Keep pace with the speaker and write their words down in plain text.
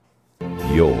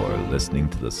You're listening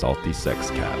to the Salty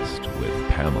Sex Cast with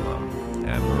Pamela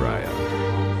and Mariah.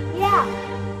 Yeah,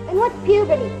 and what's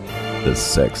puberty? The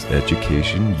sex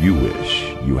education you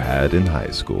wish you had in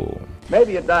high school.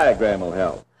 Maybe a diagram will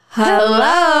help.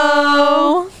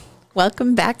 Hello.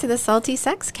 Welcome back to the Salty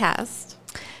Sex Cast.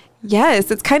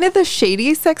 Yes, it's kind of the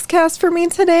shady sex cast for me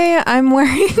today. I'm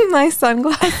wearing my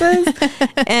sunglasses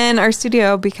in our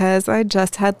studio because I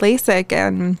just had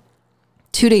LASIK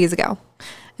 2 days ago.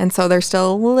 And so they're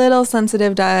still a little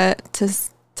sensitive to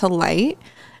light.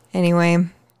 Anyway,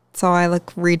 so I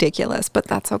look ridiculous, but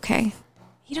that's okay.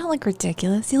 You don't look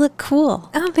ridiculous. You look cool.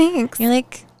 Oh, thanks. You're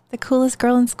like the coolest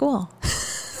girl in school.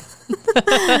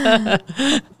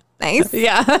 Nice.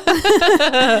 Yeah.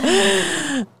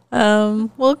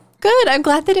 Well, good. I'm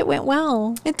glad that it went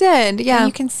well. It did. Yeah. And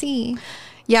you can see.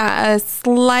 Yeah, a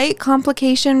slight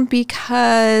complication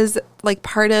because like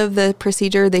part of the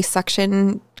procedure, they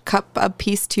suction cup a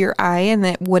piece to your eye and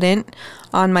it wouldn't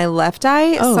on my left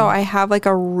eye. Oh. So I have like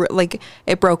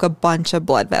it broke a bunch of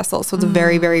blood vessels. So it's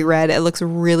very, very red. It looks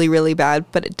really, really bad,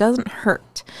 but it doesn't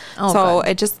hurt. Oh, so good.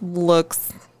 it just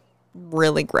looks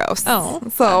really gross. Oh,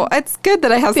 so it's good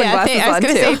that I have sunglasses I was on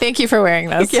going to too. say thank you for wearing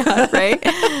those. Yeah, right?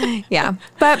 Yeah.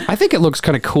 But I think it looks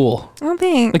kind of cool. oh,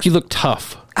 thanks. Like you look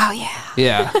tough. Oh, yeah.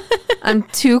 Yeah. I'm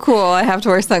too cool. I have to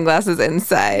wear sunglasses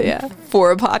inside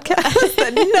for a podcast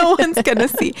that no one's going to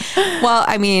see. Well,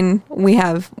 I mean, we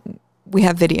have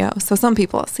video, so some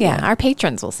people will see it. Our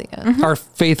patrons will see it. Our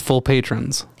faithful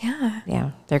patrons. Yeah.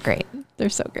 Yeah, they're great. They're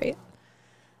so great.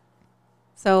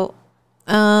 So,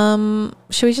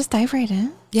 should we just dive right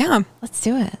in? Yeah. Let's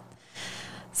do it.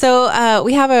 So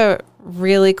we have a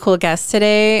really cool guest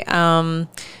today.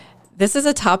 This is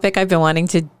a topic I've been wanting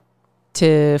to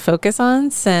focus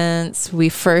on since we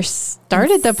first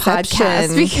started the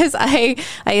podcast because I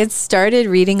had started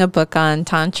reading a book on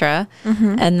Tantra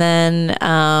and then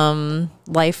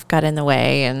life got in the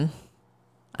way and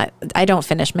I don't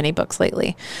finish many books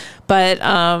lately. But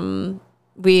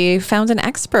we found an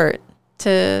expert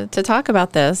to talk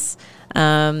about this.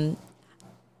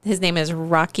 His name is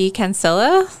Rocky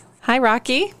Cancella. Hi,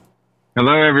 Rocky.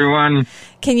 Hello, everyone.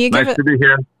 Can you give Nice to be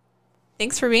here.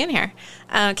 Thanks for being here.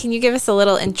 Can you give us a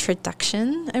little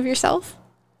introduction of yourself?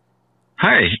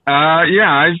 Hi.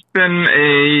 I've been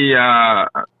a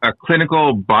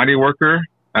clinical body worker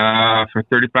for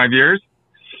 35 years.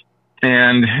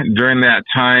 And during that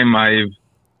time, I've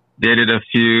dated a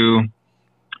few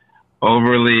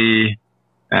overly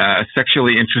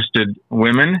sexually interested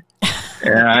women.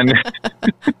 And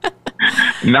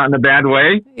not in a bad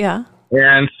way. Yeah.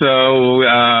 And so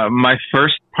my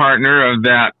first partner of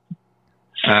that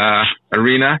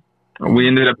arena, we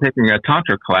ended up taking a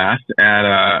Tantra class at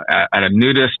a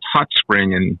nudist hot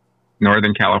spring in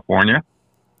Northern California.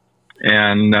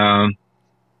 And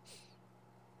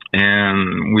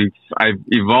I've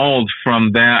evolved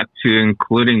from that to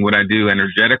including what I do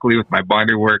energetically with my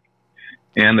body work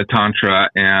and the Tantra,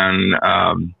 and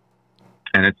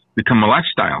it's become a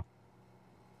lifestyle.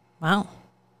 Wow.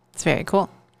 It's very cool.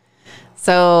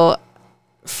 So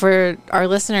for our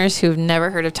listeners who've never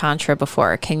heard of Tantra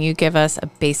before, can you give us a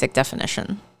basic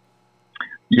definition?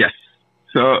 Yes.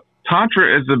 So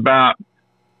Tantra is about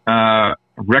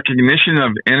recognition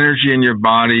of energy in your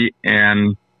body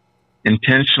and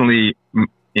intentionally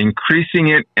increasing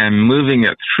it and moving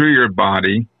it through your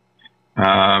body,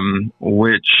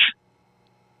 which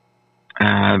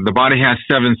the body has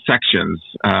 7 sections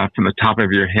from the top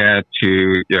of your head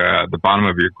to the bottom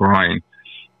of your groin.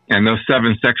 And those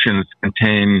 7 sections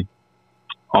contain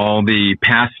all the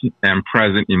past and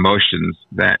present emotions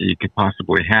that you could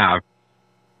possibly have.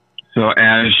 So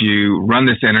as you run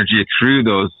this energy through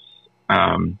those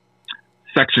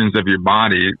sections of your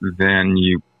body, then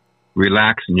you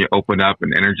relax and you open up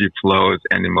and energy flows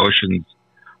and emotions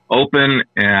open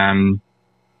and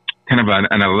kind of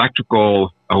an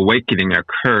electrical awakening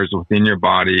occurs within your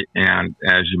body. And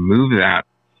as you move that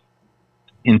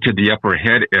into the upper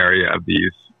head area of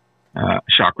these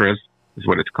chakras is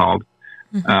what it's called.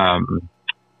 An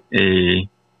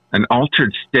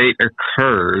altered state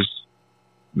occurs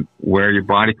where your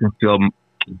body can feel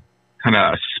kind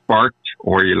of sparked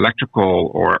or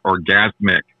electrical or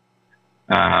orgasmic.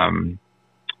 And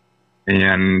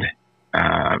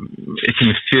it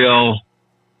can feel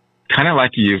kind of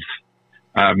like you've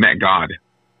met God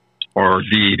or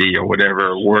deity or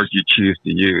whatever word you choose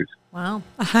to use. Wow.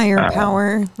 A higher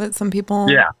power that some people.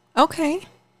 Yeah. Okay.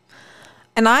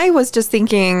 And I was just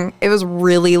thinking it was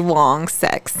really long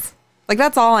sex. Like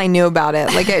that's all I knew about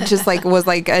it. Like it just like was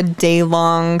like a day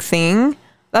long thing.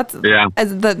 That's Yeah.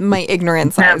 as my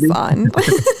ignorance eyes on.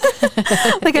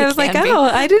 Like I was like, can be. oh,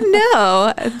 I didn't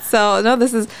know. And so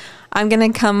no, I'm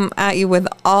gonna come at you with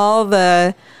all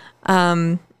the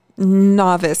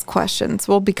novice questions.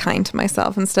 We'll be kind to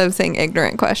myself instead of saying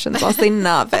ignorant questions. I'll say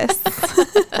novice.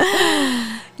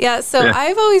 Yeah, so Yeah.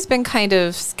 I've always been kind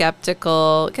of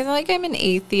skeptical because, like, I'm an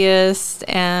atheist,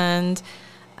 and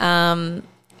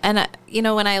you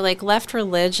know, when I like left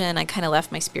religion, I kind of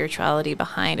left my spirituality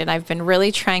behind, and I've been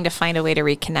really trying to find a way to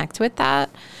reconnect with that.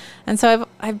 And so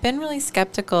I've been really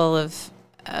skeptical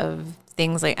of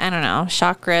things like, I don't know,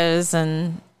 chakras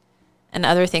and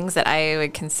other things that I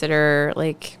would consider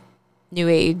like New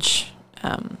Age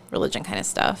religion kind of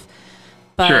stuff.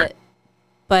 Sure.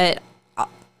 But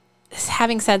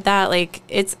having said that, like,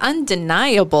 it's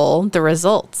undeniable the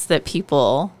results that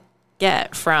people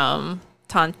get from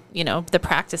the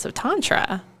practice of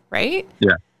Tantra, right?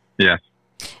 Yeah. Yes.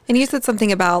 And you said something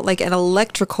about like an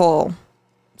electrical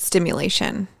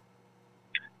stimulation.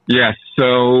 Yes.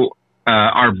 So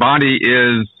our body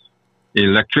is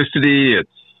electricity,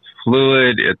 it's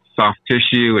fluid, it's soft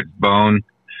tissue, it's bone,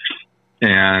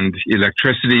 and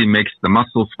electricity makes the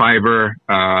muscles fiber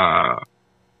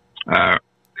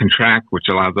contract, which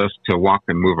allows us to walk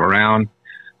and move around.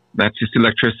 That's just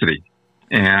electricity.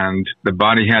 And the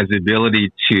body has the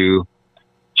ability to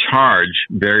charge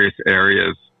various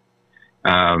areas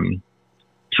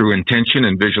through intention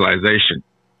and visualization.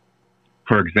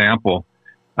 For example,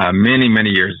 many, many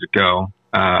years ago,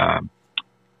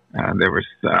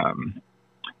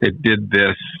 they did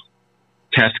this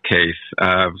test case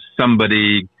of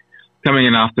somebody coming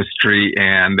in off the street,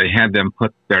 and they had them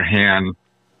put their hand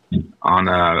on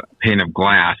a pane of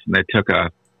glass, and they took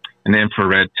an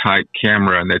infrared type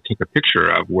camera, and they took a picture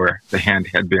of where the hand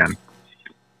had been,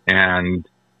 and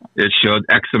it showed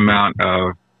X amount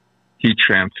of heat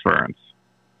transference.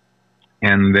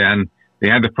 And then they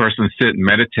had the person sit and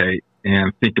meditate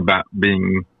and think about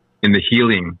being in the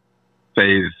healing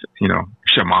phase, you know,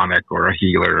 shamanic or a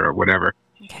healer or whatever.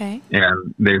 Okay.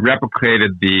 And they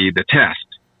replicated the test,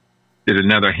 did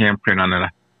another handprint on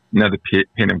another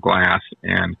pane of glass,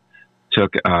 and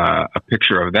took a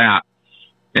picture of that.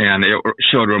 And it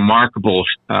showed a remarkable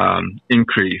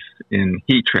increase in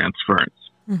heat transference.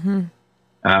 Mm-hmm.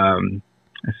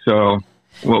 So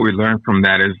what we learned from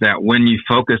that is that when you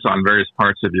focus on various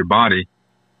parts of your body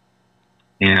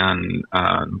and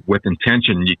with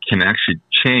intention, you can actually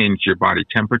change your body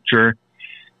temperature.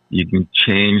 You can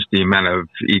change the amount of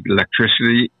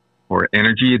electricity or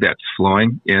energy that's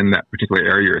flowing in that particular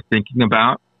area you're thinking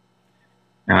about.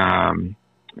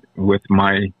 With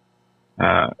my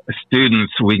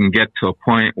students, we can get to a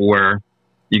point where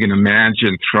you can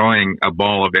imagine throwing a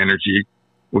ball of energy,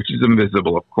 which is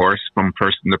invisible, of course, from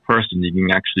person to person. You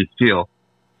can actually feel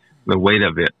the weight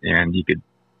of it, and you could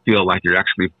feel like you're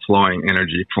actually flowing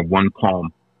energy from one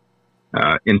palm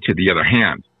into the other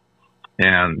hand.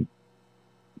 And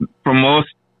for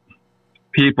most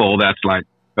people, that's like,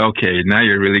 okay, now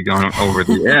you're really going over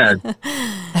the edge.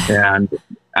 And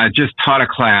I just taught a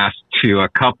class to a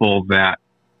couple that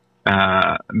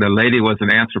the lady was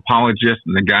an anthropologist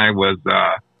and the guy was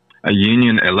a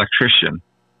union electrician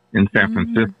in San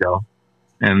Francisco.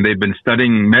 And they've been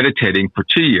studying meditating for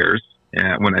 2 years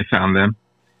when I found them,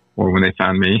 or when they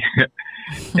found me.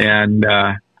 And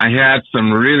I had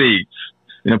some really,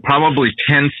 probably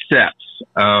 10 steps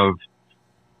of,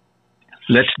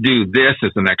 let's do this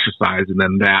as an exercise, and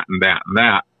then that and that and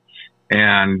that.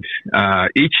 And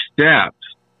each step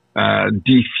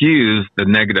defuse the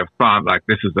negative thought, like,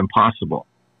 this is impossible.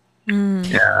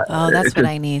 That's what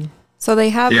I need. So they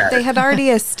had already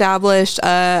established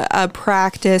a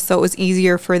practice, so it was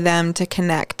easier for them to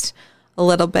connect a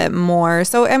little bit more.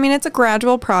 So, I mean, it's a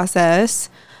gradual process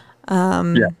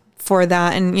for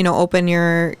that, and, open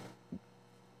your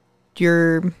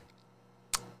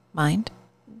Mind.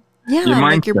 Yeah, your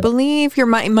like your mindset. belief, your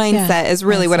mindset is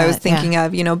really what I was thinking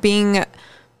of.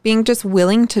 Being just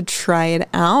willing to try it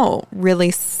out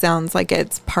really sounds like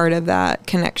it's part of that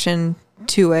connection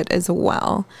to it as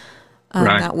well.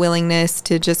 Right. That willingness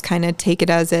to just kind of take it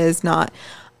as is, not,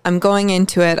 I'm going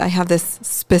into it, I have this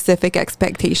specific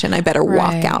expectation, I better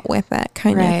walk out with it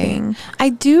kind of thing. I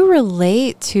do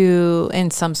relate to,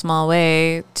 in some small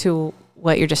way, to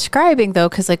what you're describing, though,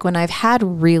 because like when I've had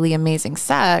really amazing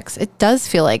sex, it does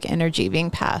feel like energy being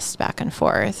passed back and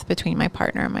forth between my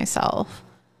partner and myself.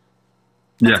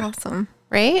 That's Yeah. awesome.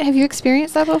 Right? Have you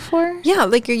experienced that before? Yeah,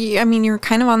 like you're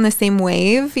kind of on the same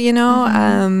wave,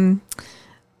 you're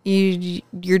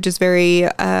just very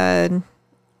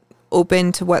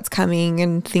open to what's coming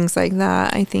and things like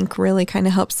that. I think really kind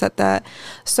of helps set that.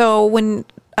 So when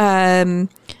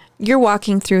you're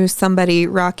walking through somebody,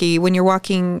 Rocky, when you're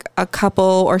walking a couple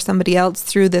or somebody else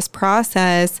through this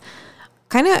process,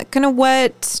 kind of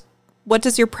what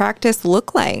does your practice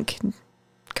look like?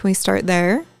 Can we start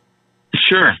there?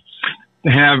 Sure.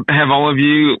 Have all of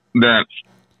you that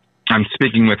I'm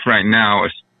speaking with right now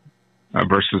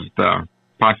versus the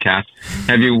podcast,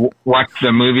 have you watched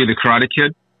the movie The Karate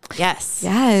Kid? Yes.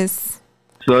 Yes.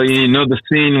 So you know the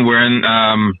scene wherein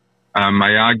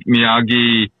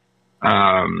Miyagi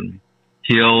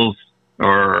heals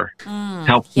or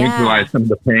helps neutralize some of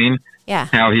the pain. Yeah.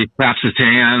 How he claps his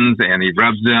hands and he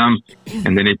rubs them,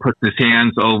 and then he puts his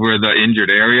hands over the injured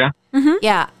area.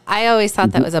 Yeah. I always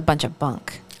thought that was a bunch of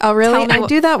bunk. Oh, really? Tell me I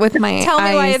do that with my Tell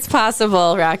me why eyes. it's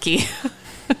possible, Rocky.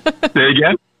 Say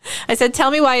again? I said, tell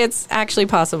me why it's actually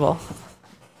possible.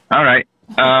 All right.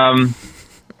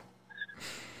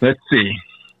 Let's see.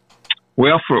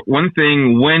 Well, for one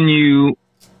thing,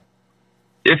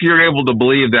 if you're able to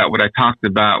believe that what I talked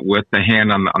about with the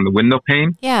hand on the window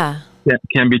pane Yeah.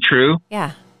 can be true,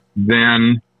 Yeah.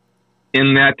 then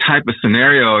in that type of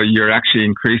scenario, you're actually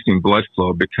increasing blood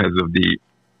flow because of the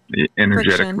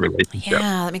energetic Friction. relationship.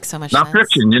 Yeah, that makes so much Not sense.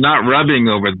 friction. You're not rubbing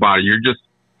over the body. You're just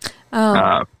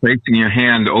placing your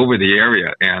hand over the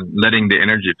area and letting the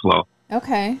energy flow.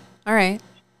 Okay. All right.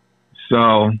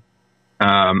 So,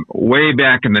 way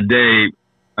back in the day,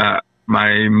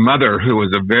 my mother, who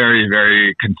was a very,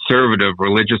 very conservative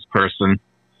religious person,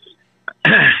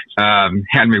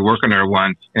 had me work on her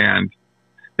once, and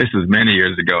this was many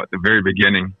years ago at the very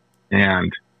beginning.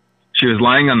 And she was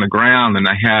lying on the ground, and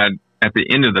at the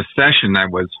end of the session, I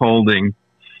was holding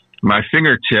my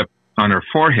fingertip on her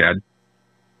forehead,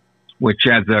 which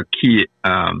has a key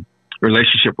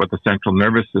relationship with the central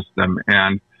nervous system.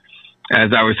 And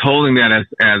as I was holding that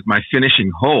as my finishing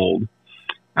hold,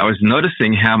 I was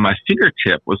noticing how my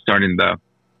fingertip was starting to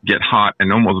get hot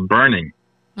and almost burning.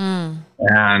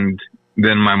 And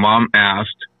then my mom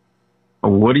asked,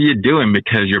 "What are you doing?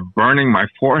 Because you're burning my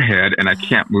forehead and I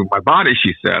can't move my body,"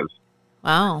 she says.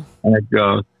 Wow. And I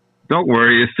go, "Don't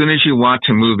worry. As soon as you want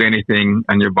to move anything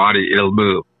on your body, it'll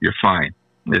move. You're fine.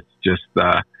 It's just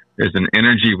there's an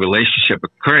energy relationship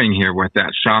occurring here with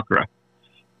that chakra,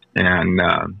 and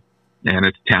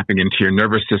it's tapping into your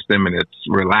nervous system, and it's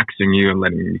relaxing you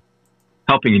and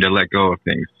helping you to let go of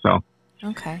things." So,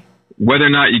 Okay. whether or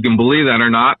not you can believe that or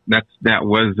not, that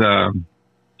was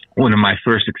one of my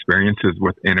first experiences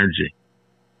with energy.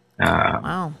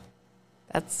 Wow.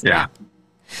 That's Yeah,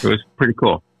 it was pretty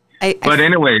cool. I But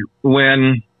anyway,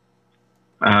 when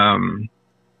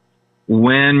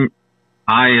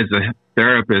I, as a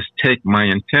therapist, take my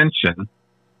intention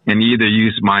and either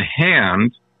use my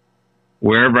hand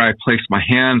wherever I place my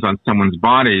hands on someone's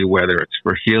body, whether it's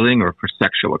for healing or for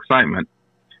sexual excitement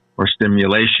or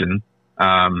stimulation,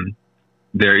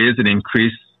 there is an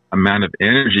increased amount of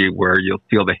energy where you'll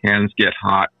feel the hands get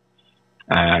hot.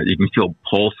 You can feel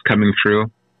pulse coming through.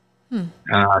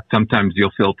 Sometimes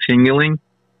you'll feel tingling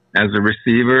as a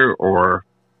receiver, or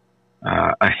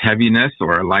a heaviness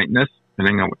or a lightness,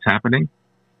 depending on what's happening.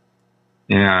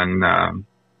 And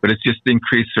but it's just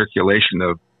increased circulation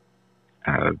of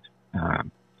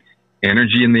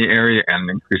energy in the area and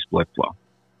increased blood flow.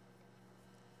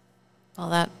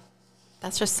 well,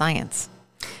 that's just science.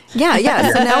 Yeah.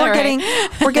 So now Right.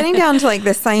 we're getting down to like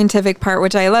the scientific part,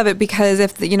 which I love it, because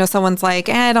if someone's like,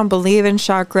 I don't believe in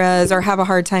chakras, or have a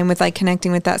hard time with like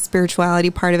connecting with that spirituality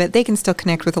part of it, they can still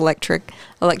connect with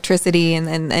electricity and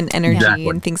energy Exactly.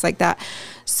 and things like that.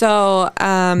 So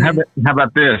How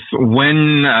about this?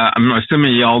 When I'm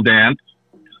assuming you all dance.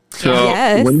 So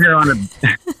Yes. when you're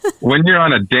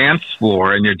on a dance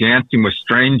floor and you're dancing with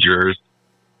strangers,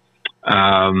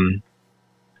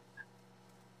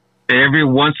 every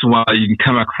once in a while you can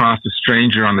come across a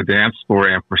stranger on the dance floor,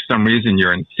 and for some reason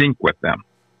you're in sync with them.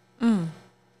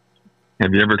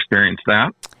 Have you ever experienced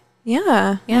that?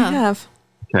 yeah, I have.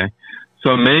 Okay.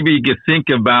 So maybe you could think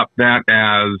about that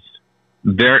as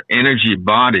their energy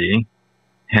body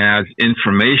has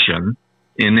information,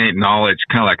 innate knowledge,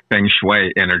 kind of like Feng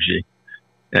Shui energy.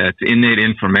 It's innate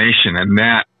information, and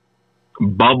that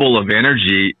bubble of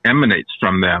energy emanates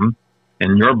from them,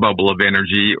 and your bubble of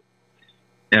energy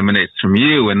emanates from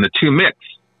you, and the two mix.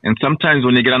 And sometimes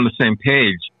when you get on the same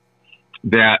page,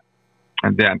 that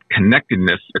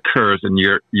connectedness occurs, and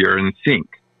you're in sync.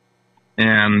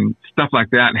 And stuff like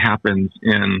that happens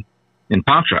in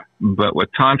Tantra. But with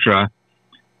Tantra,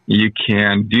 you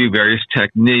can do various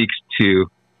techniques to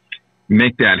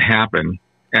make that happen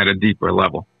at a deeper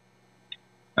level,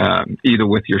 either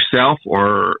with yourself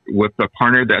or with the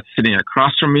partner that's sitting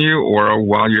across from you, or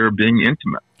while you're being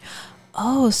intimate.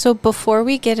 Oh, so before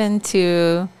we get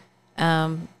into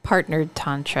partnered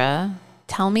tantra.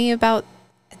 Tell me about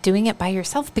doing it by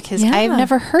yourself, because Yeah. I've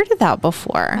never heard of that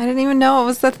before. I didn't even know it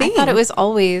was the I thing. thought it was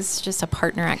always just a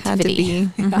partner had to activity. be.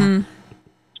 Yeah. Mhm.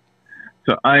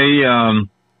 So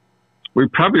we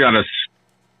probably ought to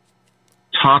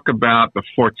talk about the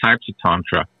 4 types of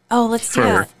tantra. Oh, let's do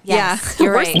Sure. it. Yes, Yeah.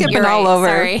 you're We're right. skipping You're all right. over.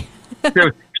 Sorry.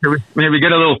 Should we maybe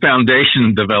get a little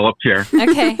foundation developed here.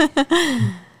 Okay.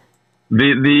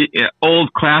 The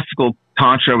old classical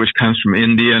tantra, which comes from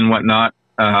India and whatnot,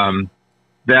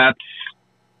 that's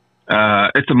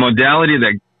it's a modality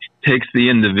that takes the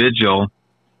individual,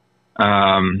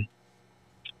 and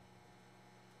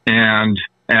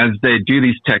as they do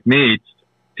these techniques,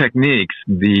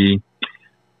 the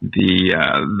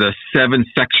 7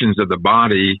 sections of the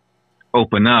body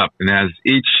open up, and as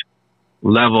each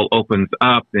level opens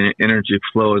up, the energy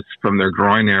flows from their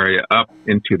groin area up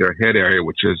into their head area,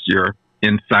 which is your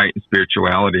insight and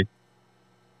spirituality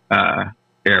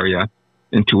area,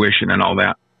 intuition and all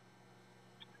that.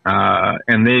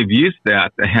 And they've used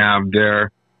that to have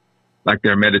their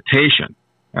meditation.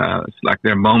 It's like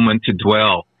their moment to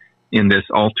dwell in this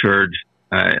altered,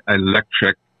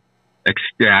 electric,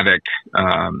 ecstatic,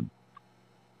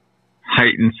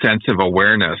 heightened sense of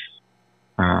awareness,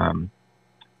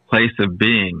 place of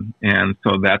being. And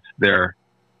so that's their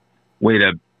way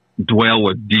to dwell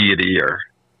with deity or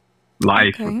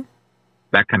life, Okay.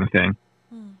 that kind of thing.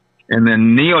 And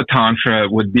then Neo-Tantra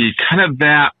would be kind of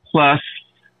that, plus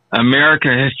America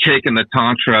has taken the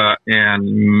Tantra and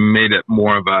made it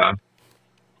more of a,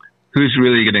 who's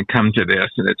really going to come to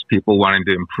this? And it's people wanting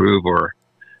to improve or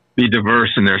be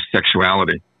diverse in their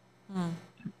sexuality.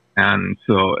 And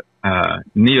so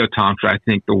Neo-Tantra, I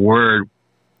think the word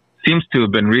seems to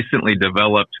have been recently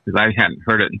developed, because I hadn't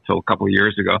heard it until a couple of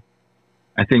years ago.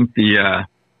 I think the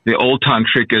old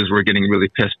tantrikas were getting really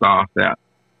pissed off that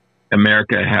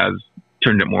America has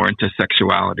turned it more into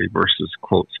sexuality versus,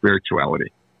 quote,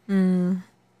 spirituality.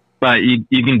 But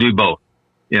you can do both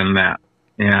in that.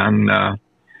 And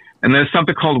there's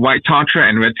something called white tantra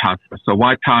and red tantra. So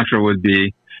white tantra would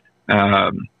be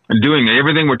doing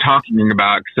everything we're talking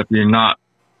about, except you're not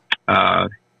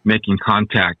making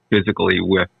contact physically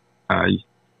with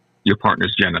your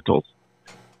partner's genitals.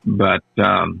 But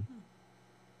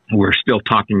we're still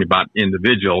talking about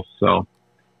individuals. So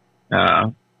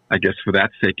I guess for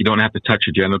that sake, you don't have to touch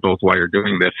your genitals while you're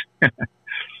doing this.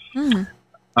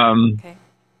 Okay.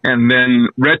 And then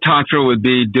red tantra would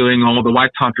be doing all the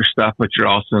white tantra stuff, but you're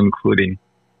also including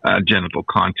genital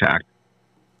contact.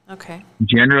 Okay.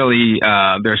 Generally,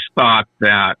 there's thought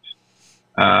that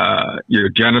your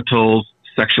genitals,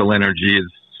 sexual energy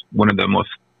is one of the most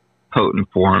potent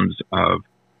forms of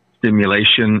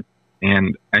stimulation.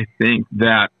 And I think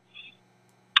that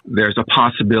there's a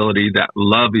possibility that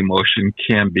love emotion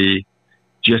can be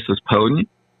just as potent.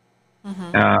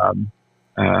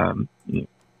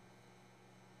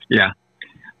 Yeah.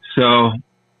 So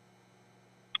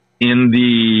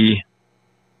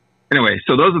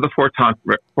so those are the four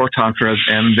tantras,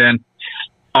 and then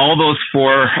all those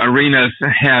 4 arenas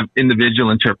have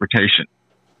individual interpretation.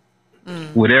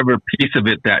 Whatever piece of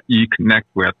it that you connect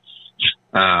with,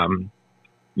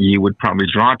 you would probably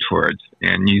draw towards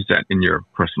and use that in your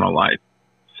personal life.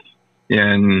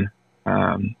 In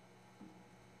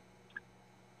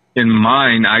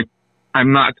mine,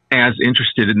 I'm not as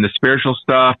interested in the spiritual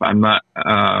stuff. I'm not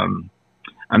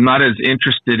as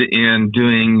interested in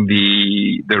doing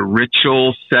the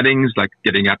ritual settings, like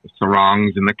getting out the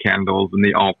sarongs and the candles and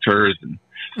the altars and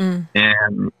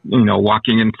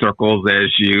walking in circles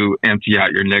as you empty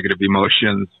out your negative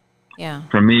emotions. Yeah.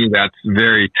 For me, that's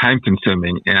very time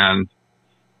consuming. And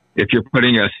if you're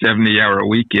putting a 70-hour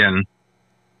week in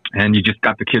and you just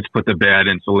got the kids put to bed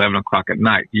and it's 11 o'clock at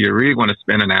night, you really want to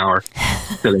spend an hour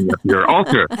setting up your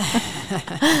altar.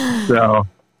 So,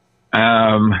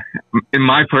 in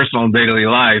my personal daily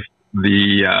life,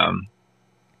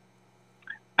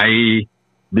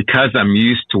 because I'm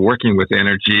used to working with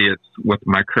energy, it's with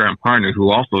my current partner who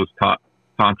also has taught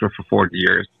Tantra for 40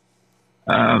 years.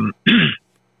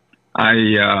 I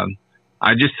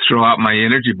just throw out my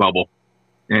energy bubble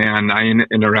and I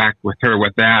interact with her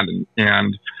with that.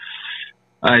 And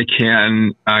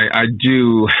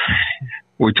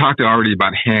we talked already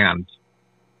about hands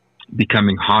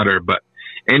becoming hotter, but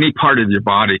any part of your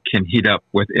body can heat up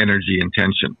with energy and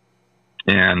tension.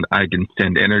 And I can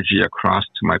send energy across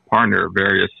to my partner,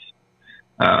 various,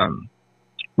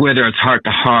 whether it's heart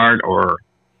to heart or,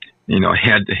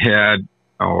 head to head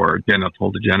or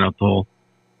genital to genital,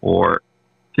 or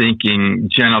thinking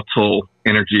genital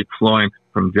energy flowing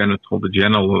from genital to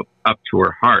genital up to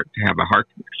her heart to have a heart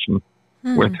connection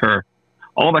with her,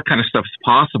 all that kind of stuff is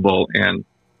possible. And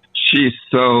she's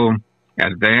so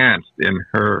advanced in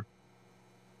her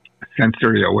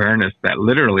sensory awareness that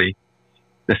literally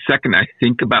the second I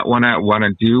think about what I want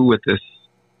to do with this,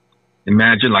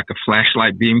 imagine like a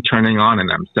flashlight beam turning on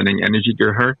and I'm sending energy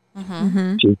to her.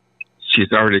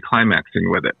 She's already climaxing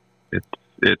with it.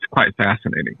 It's quite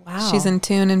fascinating. Wow. She's in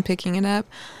tune and picking it up.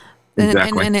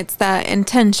 Exactly. And it's that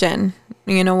intention.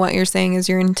 You know, what you're saying is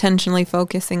you're intentionally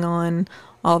focusing on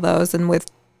all those, and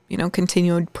with, you know,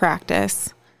 continued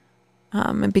practice,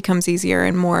 it becomes easier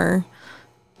and more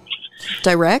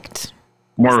direct.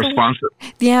 More responsive.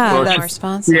 Yeah. Well, That's, More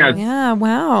responsive. Yeah. yeah.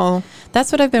 Wow.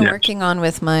 That's what I've been Yeah. working on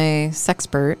with my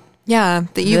sexpert. Yeah.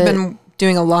 That you've been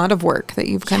doing a lot of work that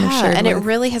you've kind of shared. and with. it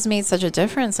really has made such a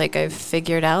difference. Like, I've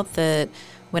figured out that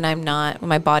when when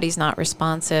my body's not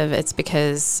responsive, it's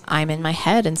because I'm in my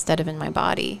head instead of in my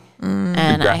body.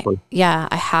 And Exactly.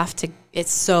 I have to,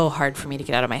 it's so hard for me to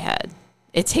get out of my head.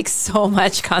 It takes so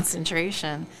much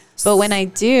concentration. But when I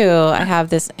do, I have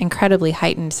this incredibly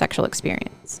heightened sexual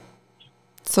experience.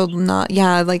 So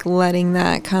like letting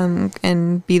that come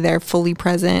and be there fully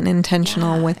present,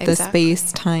 intentional Yeah, with the exactly.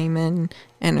 space, time, and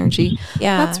energy.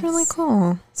 Yeah. That's really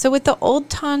cool. So with the old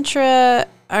Tantra,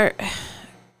 sorry,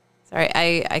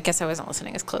 I guess I wasn't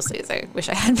listening as closely as I wish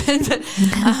I had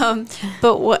been.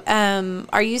 But what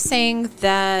are you saying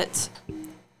that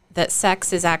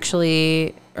sex is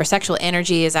actually, or sexual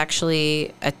energy is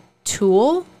actually a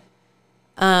tool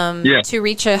Yeah. to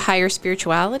reach a higher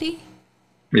spirituality?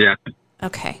 Yeah.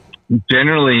 Okay.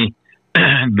 Generally,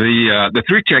 the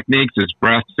three techniques is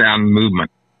breath, sound,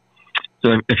 movement.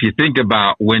 So if you think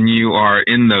about when you are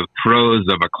in the throes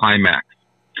of a climax,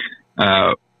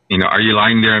 you know, are you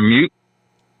lying there mute,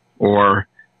 or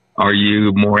are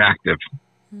you more active?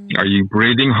 Are you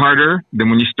breathing harder than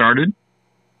when you started?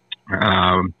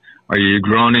 Are you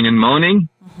groaning and moaning,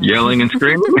 yelling and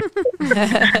screaming?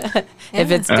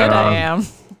 If it's good, I am.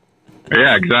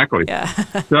 Yeah, exactly. Yeah.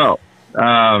 So,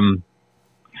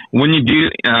 when you do, you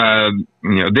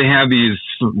know, they have these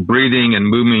breathing and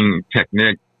moving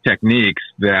techniques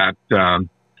that,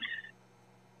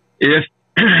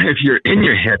 if you're in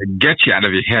your head, it gets you out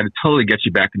of your head. It totally gets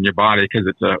you back in your body, because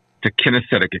it's a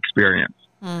kinesthetic experience.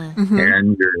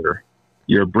 And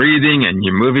you're breathing and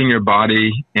you're moving your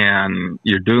body and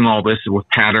you're doing all this with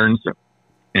patterns,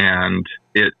 and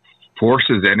it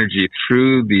forces energy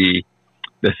through the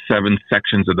 7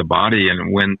 sections of the body.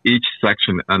 And when each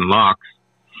section unlocks,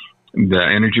 the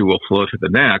energy will flow to the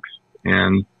next,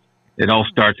 and it all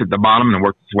starts at the bottom and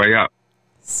works its way up.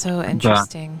 So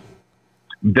interesting.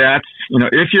 That's, you know,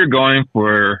 if you're going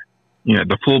for, you know,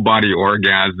 the full body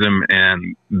orgasm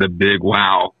and the big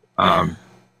wow,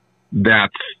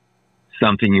 that's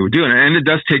something you would do. And it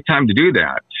does take time to do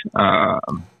that,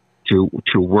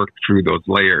 to work through those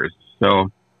layers.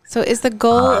 So is the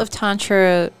goal of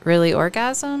Tantra really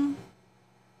orgasm?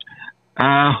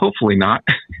 hopefully not.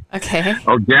 Okay.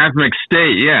 Orgasmic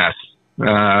state, yes.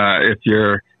 If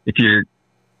you're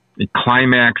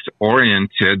climax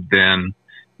oriented, then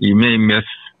you may miss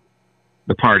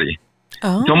the party.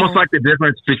 Oh. It's almost like the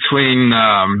difference between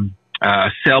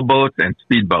sailboats and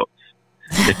speedboats.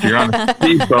 If you're on a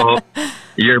speedboat,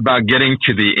 you're about getting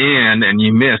to the end and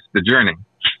you miss the journey.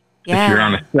 Yeah. If you're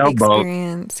on a sailboat,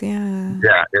 Experience, yeah.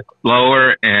 yeah, it's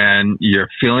slower and you're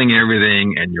feeling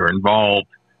everything and you're involved,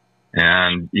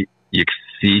 and you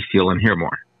see, feel, and hear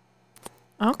more.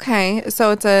 Okay,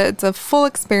 so it's a full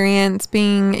experience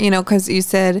being, you know, because you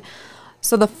said,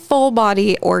 so the full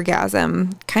body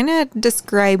orgasm, kind of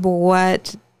describe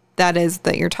what that is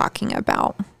that you're talking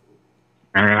about.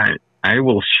 All right. I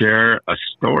will share a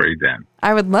story then.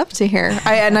 I would love to hear.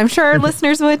 And I'm sure our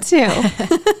listeners would too.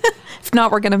 If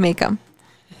not, we're going to make them.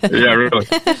 Yeah, really.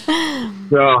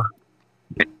 So,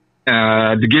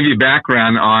 to give you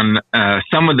background on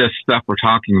some of this stuff we're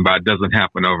talking about doesn't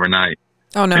happen overnight.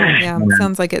 Oh, no. Yeah.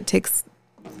 Sounds like it takes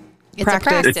It's practice. a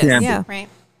practice. It can be. Yeah. Right.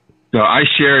 So I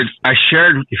shared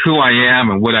who I am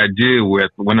and what I do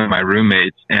with one of my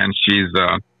roommates, and she's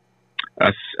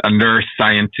a nurse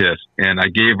scientist, and I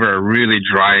gave her a really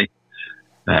dry,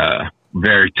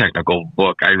 very technical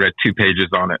book. I read 2 pages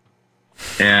on it,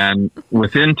 and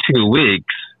within 2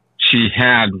 weeks, she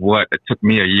had what it took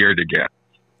me a year to get.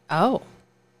 Oh.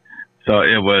 So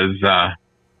it was,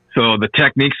 so the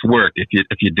techniques work if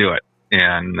you do it.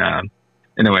 And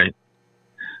anyway,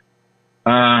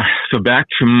 so back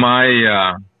to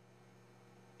my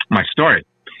my story.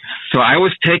 So I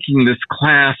was taking this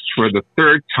class for the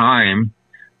 3rd time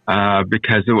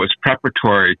because it was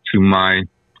preparatory to my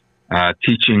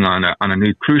teaching on a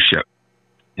new cruise ship,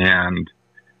 and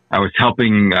I was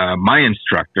helping my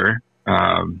instructor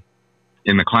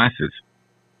in the classes.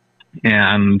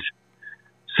 And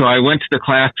so I went to the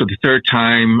class for the third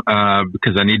time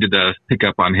because I needed to pick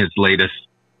up on his latest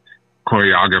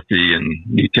choreography and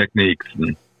new techniques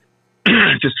and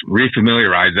just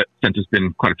refamiliarize it, since it's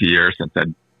been quite a few years since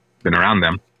I'd been around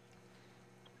them.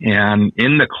 And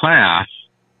in the class,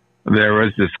 there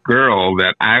was this girl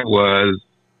that I was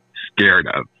scared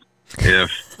of.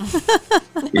 If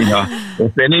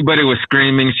anybody was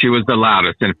screaming, she was the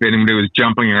loudest, and if anybody was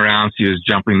jumping around, she was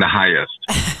jumping the highest.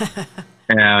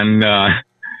 And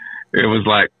it was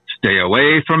like, stay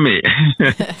away from me.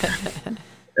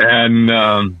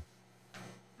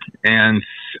 and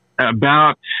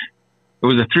about, it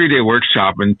was a 3-day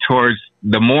workshop, and towards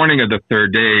the morning of the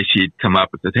third day, she'd come up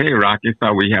and said, "Hey, Rocky, I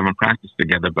thought we haven't practiced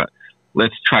together, but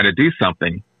let's try to do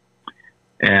something."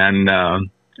 And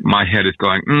my head is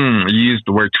going, you used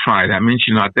the word try. That means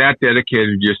you're not that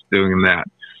dedicated, just doing that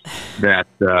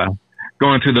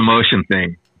going through the motion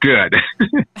thing. Good.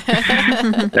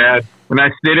 And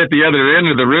I stayed at the other end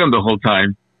of the room the whole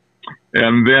time.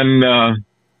 And then,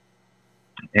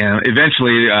 and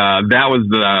eventually, that was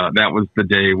the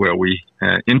day where we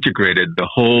integrated the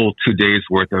whole 2 days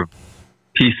worth of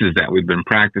pieces that we've been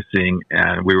practicing,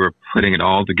 and we were putting it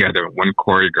all together in one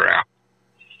choreograph.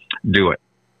 Do it.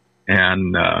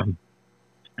 And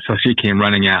so she came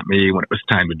running at me when it was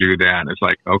time to do that. And it's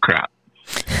like, oh, crap.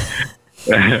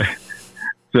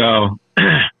 So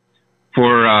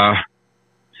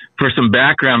for some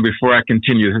background before I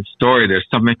continue the story, there's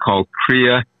something called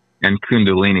Kriya and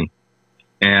Kundalini.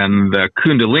 And the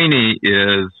Kundalini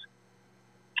is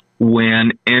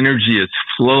when energy is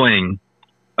flowing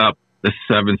up the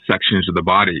 7 sections of the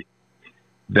body.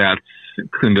 That's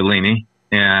Kundalini.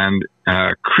 And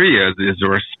Kriya is a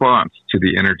response to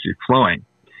the energy flowing.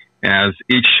 As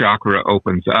each chakra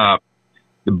opens up,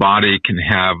 the body can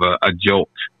have a jolt,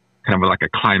 kind of like a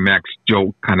climax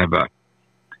jolt kind of a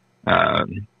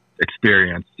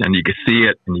experience. And you can see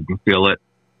it and you can feel it.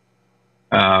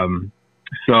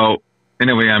 So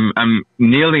anyway, I'm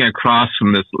kneeling across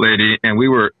from this lady, and we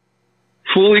were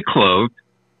fully clothed.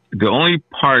 The only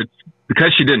parts,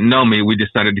 because she didn't know me, we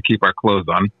decided to keep our clothes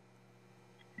on.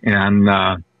 And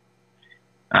I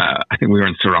think we were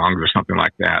in sarongs or something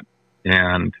like that.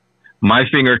 And my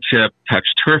fingertip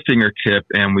touched her fingertip,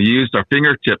 and we used our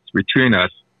fingertips between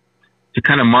us to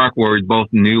kind of mark where we both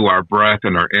knew our breath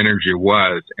and our energy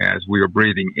was as we were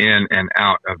breathing in and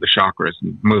out of the chakras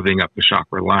and moving up the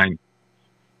chakra line.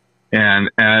 And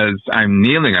as I'm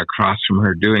kneeling across from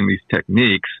her doing these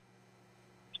techniques,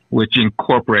 which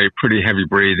incorporate pretty heavy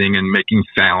breathing and making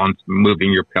sounds,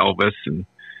 moving your pelvis and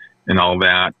all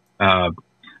that,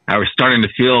 I was starting to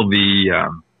feel the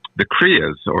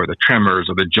kriyas or the tremors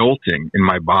or the jolting in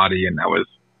my body, and I was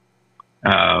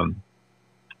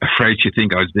afraid she'd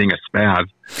think I was being a spaz.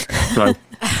 So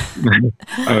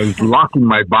I was locking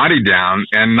my body down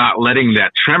and not letting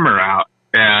that tremor out.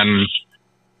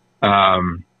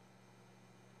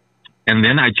 And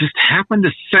then I just happened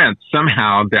to sense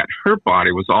somehow that her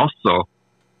body was also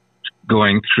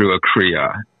going through a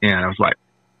kriya. And I was like,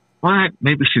 what?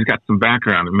 Maybe she's got some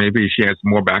background, and maybe she has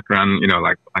more background,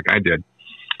 like I did.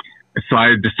 So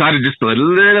I decided just to let a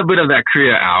little bit of that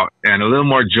kriya out and a little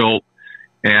more jolt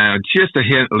and just a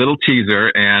hint, a little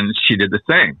teaser, and she did the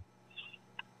same.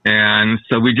 And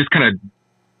so we just kind of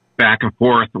back and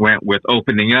forth went with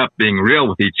opening up, being real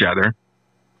with each other.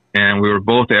 And we were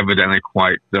both evidently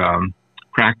quite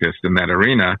practiced in that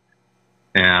arena.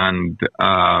 And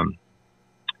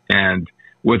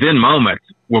within moments,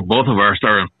 where both of us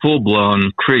are in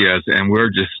full-blown kriyas, and we're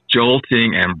just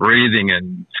jolting and breathing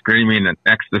and screaming and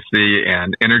ecstasy,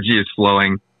 and energy is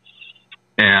flowing,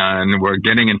 and we're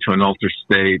getting into an altered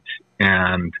state,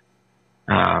 and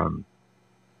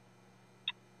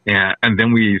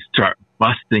then we start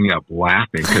busting up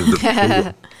laughing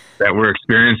because that we're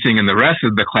experiencing, and the rest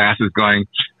of the class is going,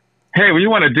 hey, we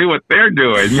want to do what they're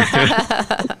doing.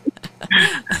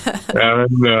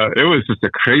 And it was just a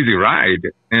crazy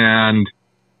ride. And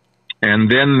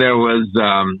then there was,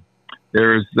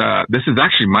 this is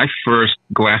actually my first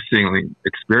glass ceiling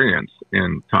experience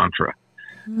in Tantra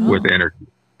with energy.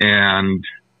 And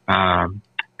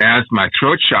as my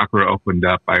throat chakra opened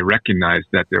up, I recognized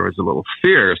that there was a little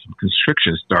fear, some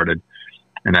constriction started,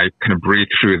 and I kind of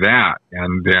breathed through that.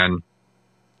 And then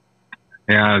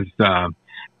as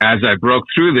I broke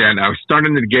through that, I was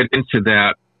starting to get into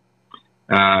that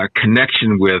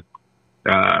connection with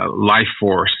life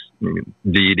force,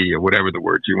 deity, or whatever the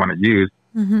words you want to use.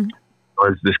 Mm-hmm. There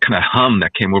was this kind of hum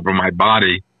that came over my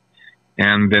body.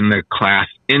 And then the class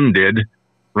ended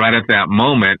right at that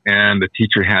moment, and the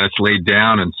teacher had us lay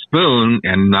down and spoon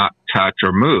and not touch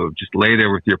or move. Just lay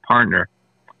there with your partner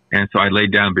And so I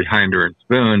laid down behind her and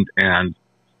spooned, and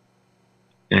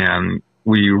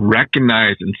we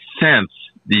recognized and sensed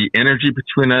the energy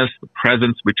between us, the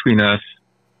presence between us,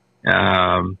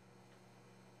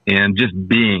 and just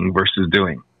being versus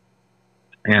doing.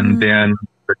 And then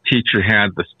the teacher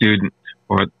had the student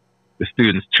or the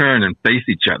students turn and face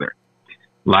each other,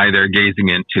 lie there gazing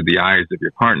into the eyes of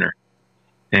your partner.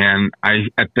 And I,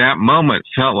 at that moment,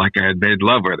 felt like I had made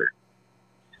love with her.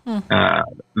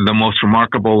 The most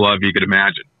remarkable love you could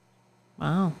imagine.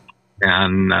 Wow.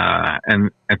 And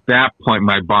at that point,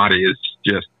 my body is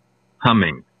just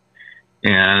humming.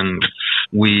 And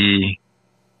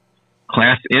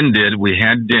class ended, we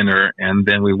had dinner, and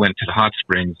then we went to the hot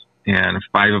springs, and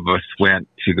 5 of us went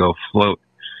to go float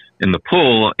in the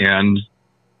pool, and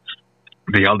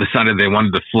they all decided they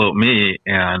wanted to float me,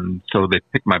 and so they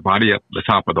picked my body up the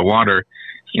top of the water,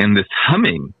 and this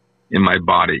humming in my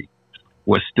body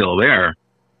was still there.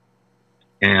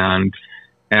 And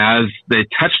as they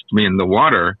touched me in the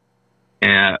water,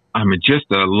 and I mean, just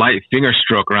a light finger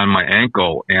stroke around my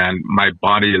ankle, and my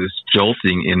body is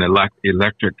jolting in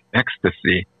electric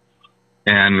ecstasy.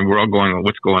 And we're all going,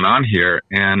 what's going on here?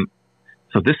 And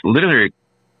so this literally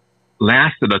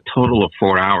lasted a total of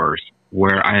 4 hours,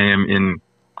 where I am in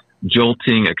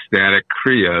jolting, ecstatic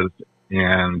kriyas,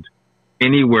 and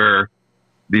anywhere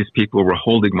these people were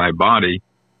holding my body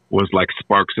was like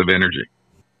sparks of energy.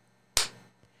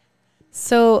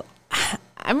 So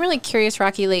I'm really curious,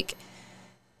 Rocky, like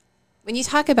when you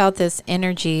talk about this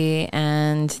energy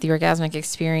and the orgasmic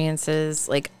experiences,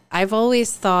 like I've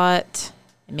always thought,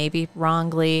 maybe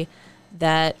wrongly,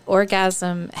 that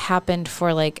orgasm happened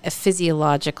for like a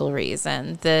physiological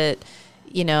reason, that,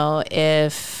 you know,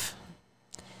 if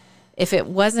it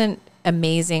wasn't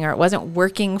amazing or it wasn't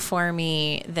working for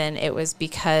me, then it was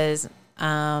because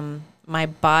my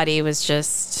body was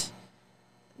just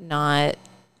not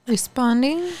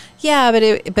responding. Yeah, but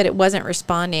it wasn't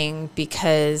responding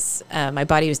because my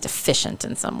body was deficient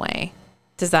in some way.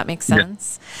 Does that make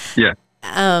sense? Yeah.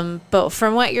 But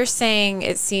from what you're saying,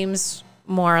 it seems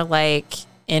more like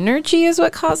energy is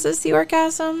what causes the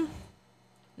orgasm,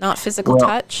 not physical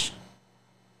touch.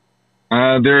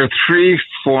 There are 3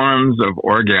 forms of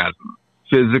orgasm: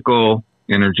 physical,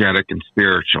 energetic, and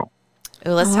spiritual.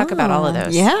 Ooh, let's talk about all of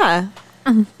those. Yeah.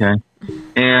 Okay.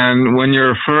 And when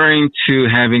you're referring to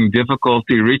having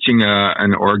difficulty reaching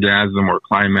an orgasm or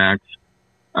climax,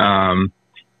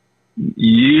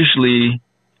 usually,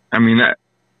 I mean,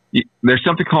 there's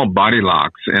something called body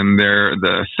locks, and they're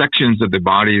the sections of the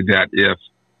body that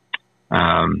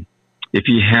if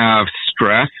you have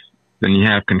stress, then you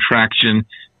have contraction.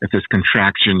 If there's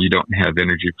contraction, you don't have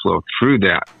energy flow through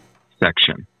that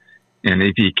section. And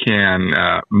if you can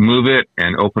move it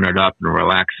and open it up and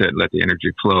relax it, let the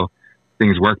energy flow,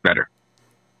 things work better.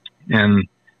 And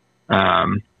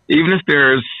even if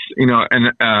there's, you know,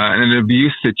 an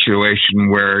abuse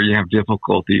situation where you have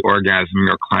difficulty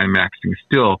orgasming or climaxing,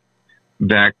 still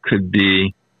that could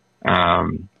be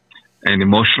an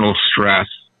emotional stress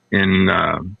in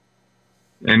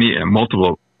any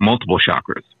multiple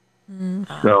chakras.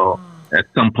 So at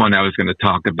some point, I was going to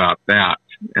talk about that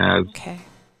as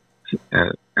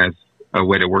a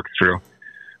way to work through.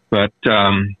 But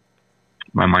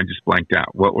my mind just blanked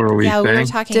out. What were we saying? Yeah, we were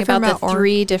talking about the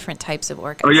 3 different types of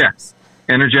orgasms. Oh, yeah.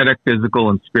 Energetic, physical,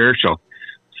 and spiritual.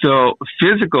 So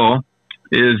physical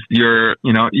is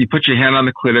you put your hand on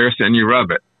the clitoris and you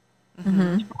rub it.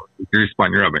 Mm-hmm. Your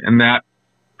spine, you rub it. And that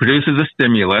produces a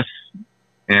stimulus.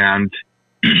 And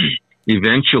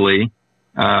eventually,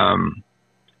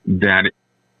 that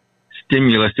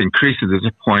stimulus increases to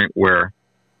the point where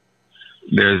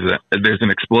there's an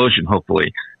explosion,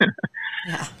 hopefully.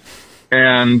 Yeah.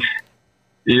 And,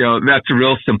 you know, that's a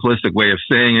real simplistic way of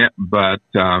saying it, but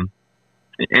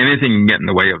anything can get in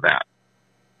the way of that.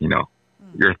 You know,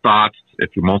 your thoughts,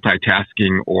 if you're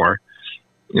multitasking, or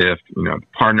if, you know, the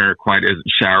partner quite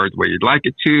isn't showered the way you'd like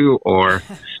it to, or,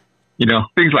 you know,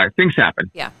 things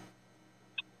happen. Yeah.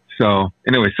 So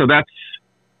anyway, so that's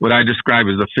what I describe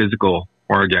as a physical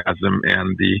orgasm,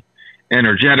 and the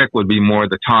energetic would be more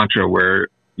the tantra, where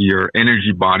your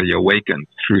energy body awakens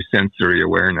through sensory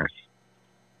awareness.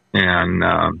 And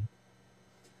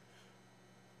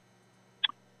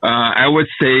I would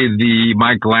say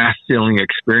my glass ceiling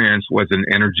experience was an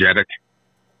energetic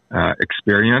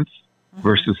experience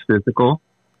versus physical,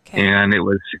 and it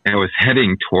was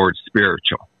heading towards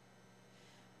spiritual.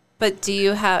 But do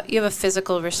you have a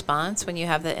physical response when you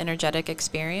have the energetic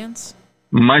experience?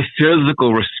 My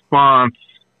physical response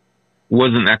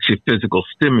wasn't actually physical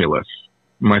stimulus.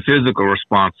 My physical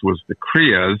response was the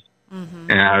kriyas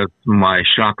as my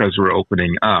chakras were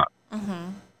opening up.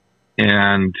 Mm-hmm.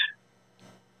 And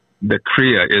the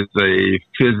Kriya is a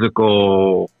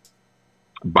physical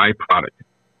byproduct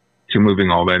to moving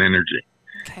all that energy.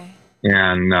 Okay.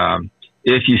 And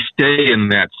if you stay in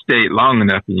that state long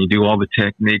enough and you do all the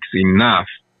techniques enough,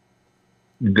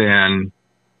 then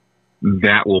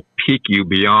that will peak you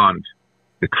beyond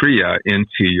the Kriya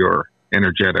into your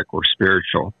energetic or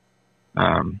spiritual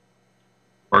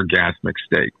orgasmic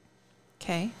state.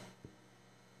 Okay.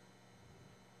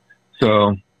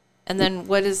 So, And then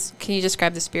can you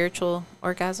describe the spiritual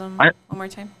orgasm one more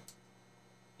time?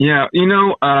 yeah,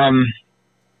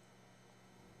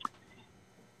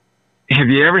 have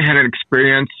you ever had an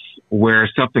experience where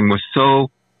something was so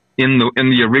in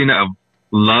the arena of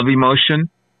love emotion,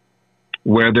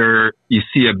 whether you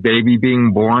see a baby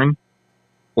being born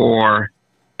or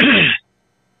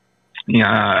you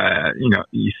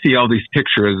see all these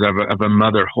pictures of a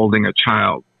mother holding a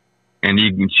child, and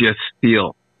you can just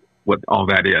feel what all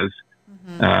that is.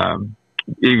 Mm-hmm.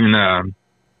 Even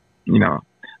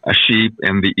a sheep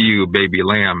and the ewe baby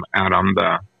lamb out on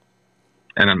the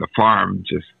farm,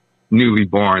 just newly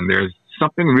born. There's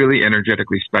something really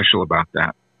energetically special about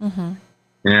that. Mm-hmm.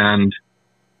 And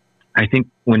I think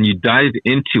when you dive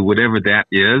into whatever that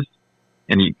is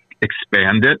and you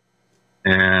expand it,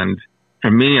 and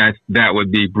for me, that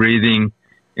would be breathing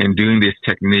and doing these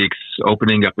techniques,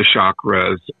 opening up the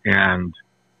chakras and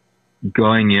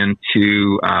going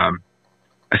into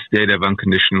a state of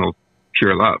unconditional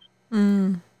pure love.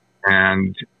 Mm.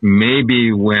 And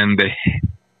maybe when the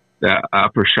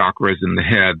upper chakras in the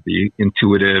head, the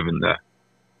intuitive and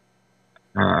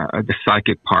the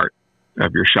psychic part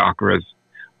of your chakras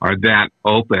are that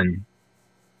open,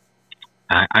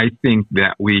 I think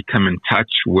that we come in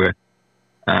touch with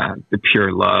the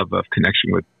pure love of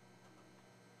connection with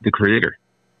the Creator.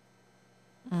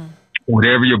 Mm.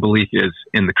 Whatever your belief is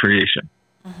in the creation.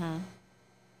 Mm-hmm.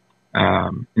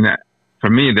 And that, for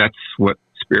me, that's what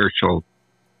spiritual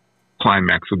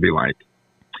climax would be like.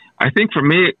 I think for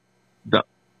me, the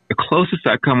closest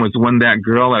I come was when that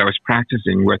girl that I was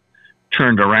practicing with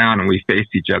turned around and we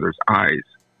faced each other's eyes.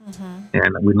 Mm-hmm.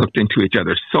 And we looked into each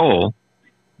other's soul.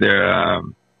 The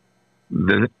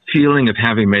feeling of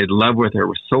having made love with her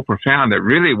was so profound that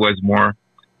really was more,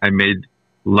 I made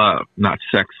love, not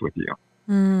sex with you.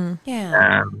 Mm.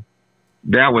 Yeah. And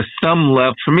that was some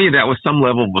love, for me, that was some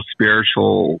level of a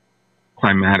spiritual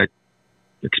climatic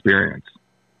experience.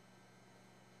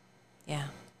 Yeah.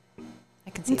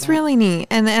 I can see It's that. really neat.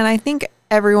 And I think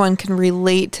everyone can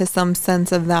relate to some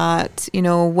sense of that,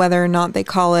 whether or not they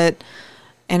call it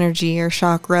energy or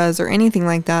chakras or anything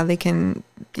like that, they can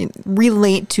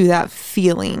relate to that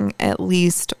feeling at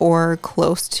least or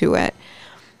close to it.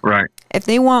 Right. If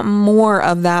they want more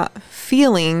of that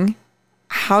feeling,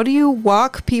 how do you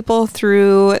walk people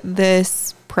through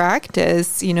this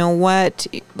practice? What,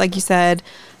 like you said,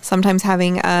 sometimes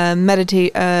having a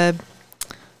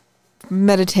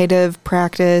meditative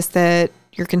practice that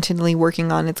you're continually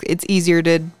working on, it's easier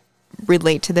to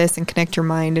relate to this and connect your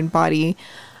mind and body.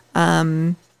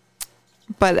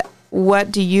 But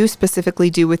what do you specifically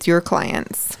do with your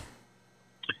clients?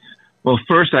 Well,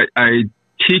 first, I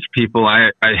teach people,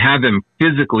 I have them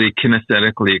physically,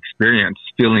 kinesthetically experience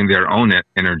feeling their own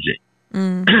energy.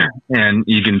 Mm. And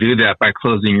you can do that by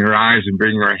closing your eyes and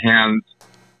bringing your hands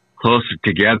closer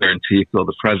together until you feel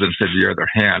the presence of your other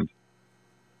hand.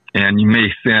 And you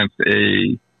may sense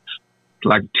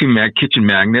like two kitchen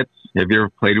magnets. Have you ever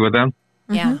played with them?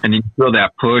 Yeah. And you feel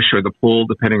that push or the pull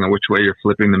depending on which way you're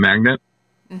flipping the magnet.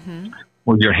 Mm-hmm.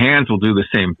 Well, your hands will do the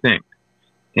same thing.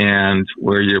 And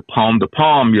where you're palm to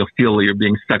palm, you'll feel you're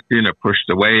being sucked in or pushed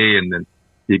away. And then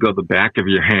you go the back of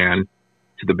your hand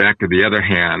to the back of the other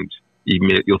hand,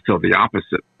 you'll feel the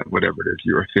opposite of whatever it is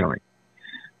you were feeling.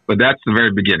 But that's the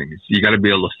very beginning. You got to be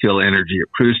able to feel energy.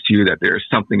 It proves to you that there's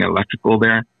something electrical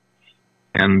there.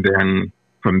 And then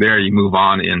from there, you move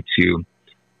on into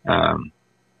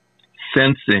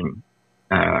sensing,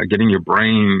 getting your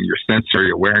brain, your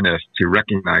sensory awareness to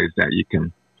recognize that you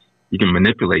can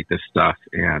manipulate this stuff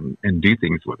and do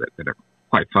things with it that are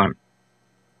quite fun.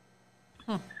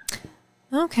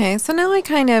 Okay, so now I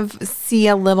kind of see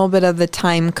a little bit of the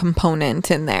time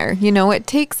component in there. It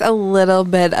takes a little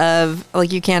bit of,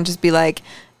 like, you can't just be like,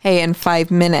 hey, in 5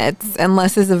 minutes,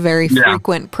 unless it's a very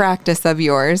frequent practice of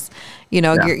yours,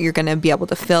 you're going to be able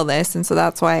to feel this. And so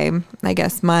that's why I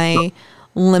guess my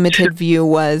limited view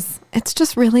was, it's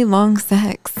just really long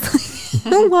sex.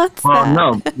 Who wants that?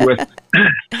 No,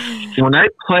 when I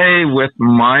play with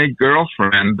my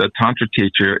girlfriend, the Tantra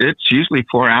teacher, it's usually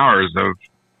 4 hours of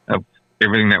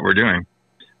everything that we're doing,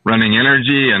 running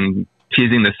energy and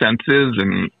teasing the senses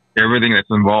and everything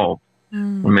that's involved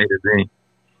from A to Z.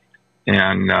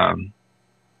 and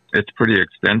it's pretty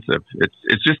extensive.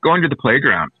 It's just going to the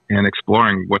playground and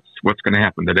exploring what's going to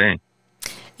happen today.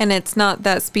 And it's not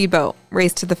that speedboat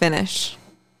race to the finish.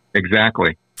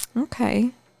 Exactly.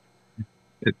 Okay.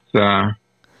 It's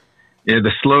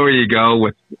the slower you go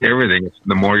with everything,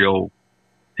 the more you'll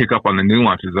pick up on the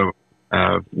nuances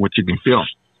of what you can feel.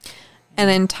 An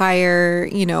entire,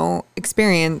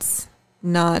 experience,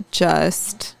 not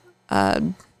just a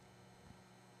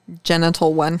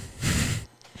genital one.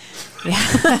 A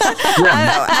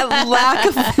lack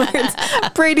of words.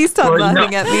 Brady, stop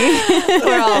laughing at me.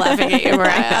 We're all laughing at you,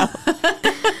 Mariah.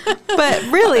 But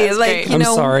really, I'm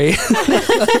sorry.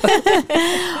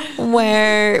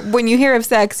 when you hear of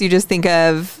sex, you just think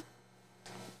of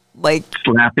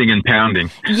slapping and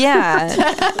pounding. Yeah.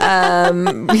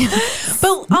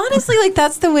 But honestly,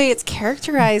 that's the way it's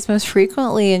characterized most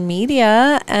frequently in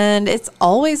media. And it's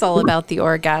always all about the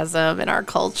orgasm in our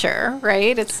culture,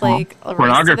 right? It's like a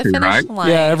race to the pornography, finish right? line.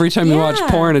 Yeah, every time you watch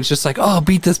porn, it's just like, oh,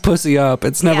 beat this pussy up.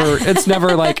 It's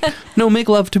never like, no, make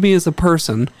love to me as a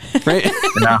person, right?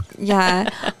 Yeah. Yeah.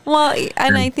 Well,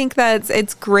 and I think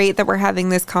it's great that we're having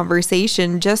this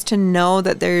conversation just to know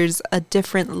that there's a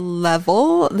different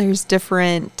level. There's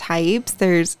different types.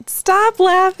 Stop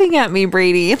laughing at me,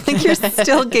 Brady. Like you're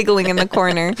still giggling in the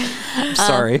corner.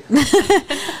 Sorry.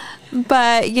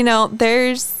 But,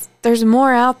 there's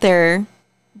more out there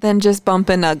than just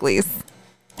bumping uglies.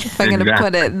 If I'm going to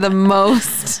put it the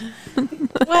most.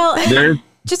 Well, There's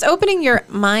just opening your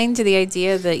mind to the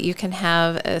idea that you can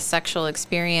have a sexual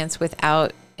experience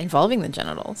without involving the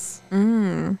genitals.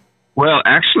 Well,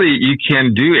 actually, you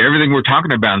can do everything we're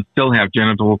talking about and still have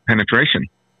genital penetration.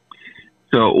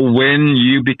 So when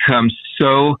you become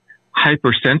so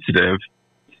hypersensitive,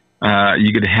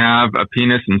 you could have a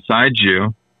penis inside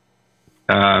you.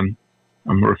 I'm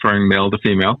referring male to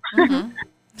female.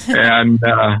 And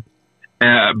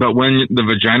but when the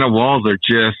vagina walls are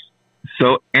just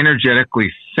so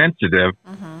energetically sensitive,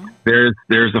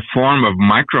 there's a form of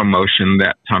micromotion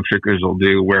that tantricers will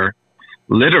do where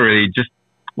literally just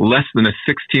less than a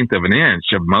 16th of an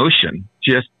inch of motion,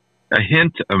 just a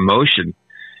hint of motion,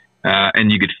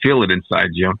 and you could feel it inside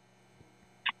you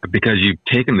because you've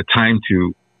taken the time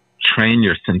to train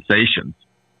your sensations,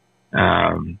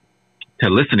 to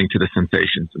listening to the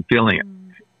sensations and feeling it.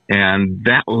 And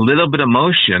that little bit of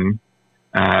motion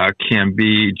can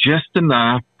be just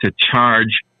enough to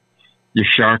charge your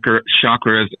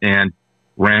chakras and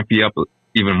ramp you up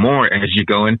even more as you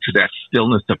go into that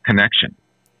stillness of connection.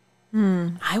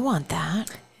 I want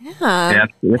that. Yeah.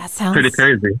 That sounds pretty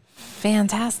crazy.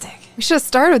 fantastic. We should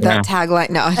start with that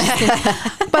tagline. No, I'm just kidding.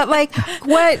 But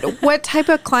what type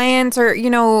of clients or,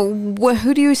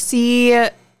 who do you see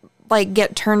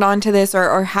get turned on to this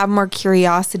or have more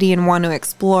curiosity and want to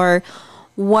explore?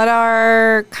 What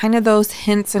are kind of those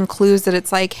hints and clues that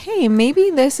it's like, hey, maybe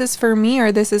this is for me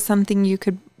or this is something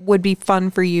would be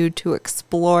fun for you to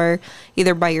explore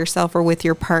either by yourself or with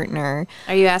your partner?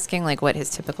 Are you asking what his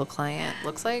typical client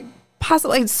looks like?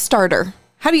 Possibly starter.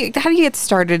 How do you get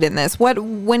started in this?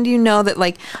 When do you know that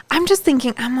I'm just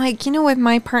thinking, I'm with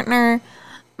my partner,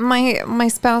 my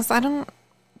spouse, I don't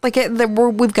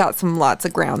we've got lots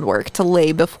of groundwork to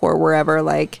lay before we're ever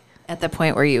At the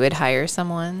point where you would hire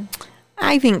someone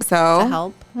I think so. to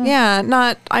help? Yeah,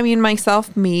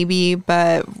 myself maybe,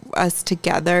 but us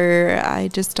together, I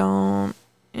just don't,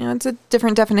 it's a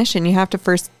different definition. You have to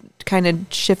first kind of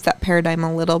shift that paradigm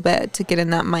a little bit to get in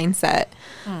that mindset.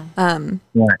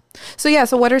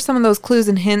 So what are some of those clues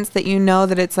and hints that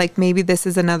that it's maybe this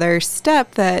is another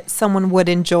step that someone would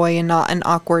enjoy and not an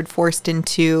awkward forced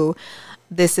into,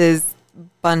 this is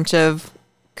bunch of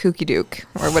kooky dook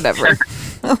or whatever.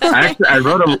 Actually, I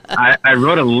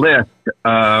wrote a list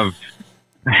of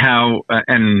how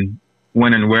and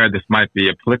when and where this might be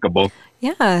applicable.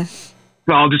 Yeah.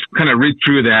 So I'll just kind of read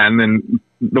through that, and then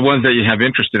the ones that you have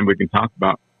interest in, we can talk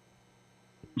about.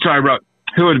 So I wrote,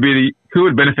 who would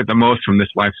benefit the most from this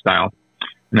lifestyle?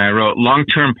 And I wrote,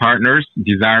 long-term partners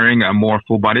desiring a more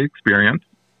full-body experience,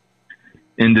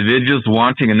 individuals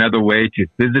wanting another way to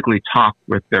physically talk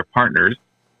with their partners.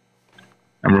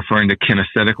 I'm referring to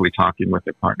kinesthetically talking with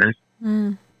their partners.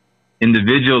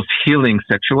 Individuals healing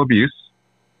sexual abuse,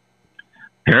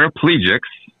 paraplegics.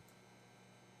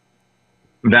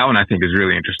 That one I think is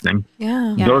really interesting.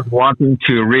 Yeah. Those wanting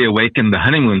to reawaken the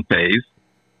honeymoon phase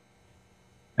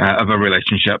of a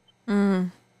relationship.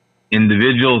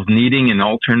 Individuals needing an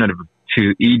alternative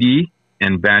to ED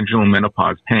and vaginal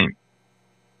menopause pain.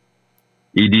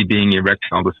 ED being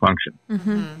erectile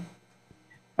dysfunction.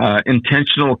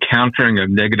 Intentional countering of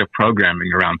negative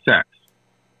programming around sex.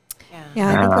 Yeah,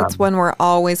 I think that's one we're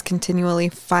always continually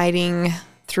fighting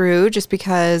through just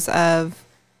because of,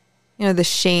 you know, the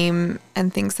shame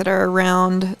and things that are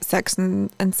around sex and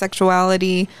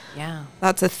sexuality. Yeah.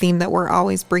 That's a theme that we're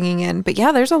always bringing in. But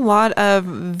yeah, there's a lot of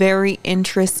very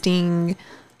interesting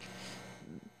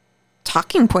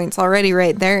talking points already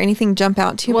right there. Anything jump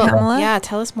out to you, Pamela? Yeah,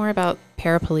 tell us more about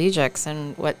paraplegics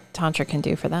and what Tantra can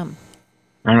do for them.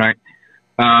 All right.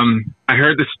 I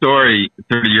heard the story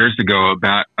 30 years ago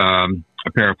about a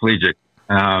paraplegic.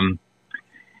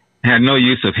 Had no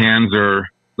use of hands or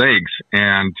legs,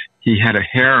 and he had a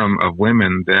harem of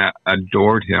women that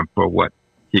adored him for what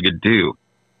he could do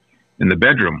in the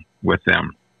bedroom with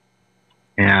them.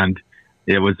 And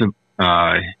it was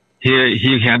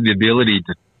he had the ability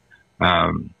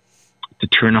to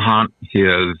turn on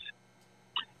his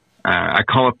I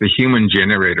call it the human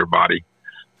generator body.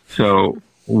 So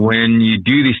when you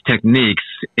do these techniques,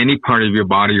 any part of your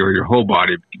body or your whole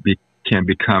body can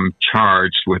become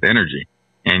charged with energy,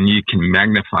 and you can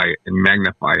magnify it and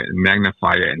magnify it and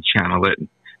magnify it and channel it and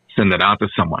send it out to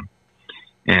someone.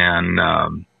 And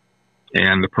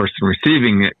the person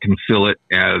receiving it can feel it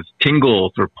as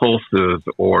tingles or pulses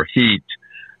or heat.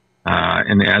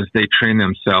 And as they train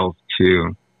themselves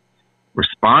to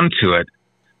respond to it,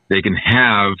 they can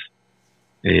have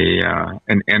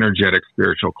an energetic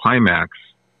spiritual climax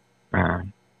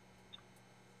from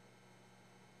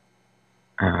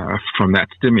that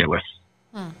stimulus.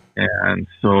 And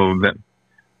so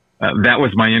that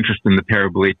was my interest in the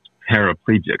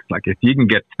paraplegics. Like, if you can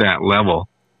get to that level,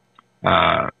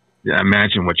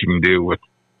 imagine what you can do with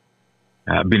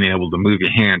being able to move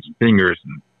your hands and fingers.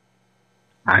 And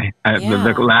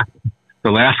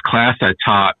the last class I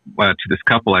taught to this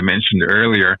couple I mentioned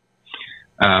earlier,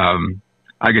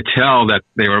 I could tell that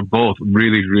they were both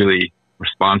really, really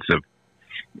responsive.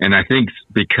 And I think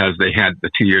because they had the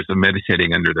 2 years of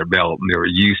meditating under their belt, and they were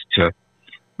used to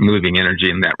moving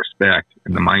energy in that respect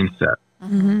and the mindset.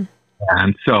 Mm-hmm.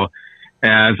 And so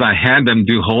as I had them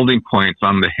do holding points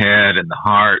on the head and the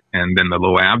heart and then the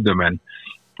low abdomen,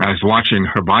 I was watching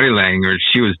her body language.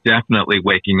 She was definitely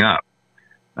waking up.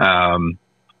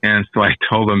 And so I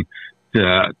told them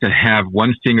to have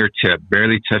one fingertip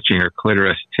barely touching her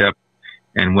clitoris tip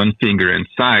and one finger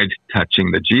inside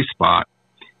touching the G-spot,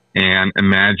 and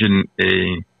imagine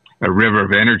a river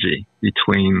of energy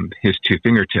between his two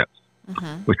fingertips,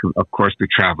 which will, of course, be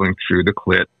traveling through the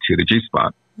clit to the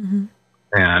G-spot.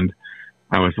 And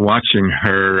I was watching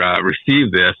her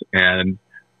receive this, and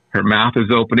her mouth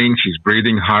is opening. She's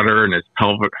breathing harder, and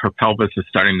her pelvis is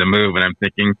starting to move. And I'm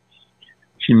thinking,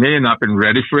 she may have not been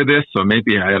ready for this, so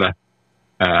maybe I ought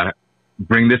to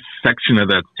bring this section of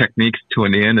the techniques to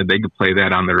an end, and they could play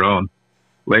that on their own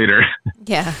later.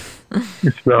 Yeah.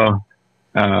 So,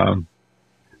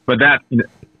 but that's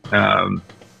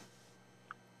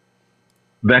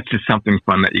just something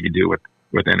fun that you can do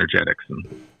with energetics and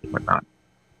whatnot,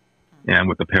 and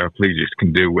what the paraplegics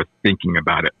can do with thinking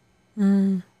about it.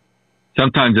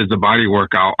 Sometimes as a body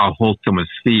work, I'll hold someone's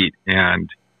feet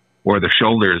or the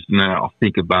shoulders, and then I'll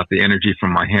think about the energy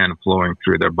from my hand flowing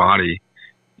through their body.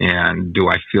 And do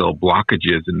I feel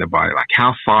blockages in the body? Like,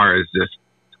 how far is this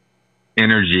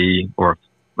energy, or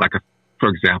like for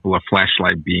example, a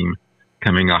flashlight beam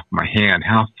coming off my hand?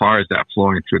 How far is that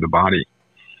flowing through the body?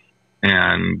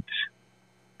 And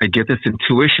I get this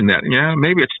intuition that,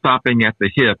 maybe it's stopping at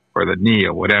the hip or the knee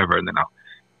or whatever. And then I'll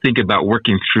think about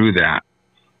working through that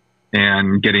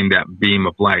and getting that beam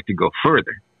of light to go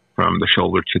further from the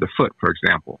shoulder to the foot, for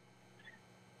example.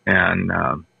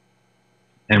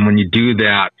 And when you do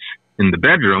that in the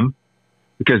bedroom,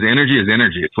 because energy is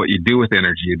energy, it's what you do with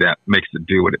energy that makes it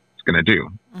do what it's going to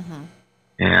do.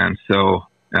 And so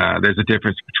there's a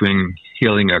difference between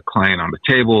healing a client on the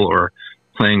table or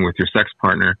playing with your sex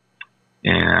partner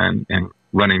and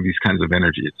running these kinds of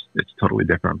energy. It's totally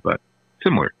different, but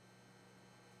similar.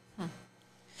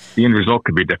 The end result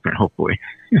could be different, hopefully.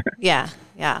 Yeah.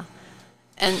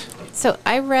 And so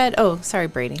I read, sorry,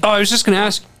 Brady. Oh, I was just going to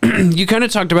ask, you kind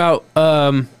of talked about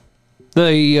the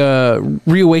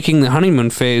reawakening the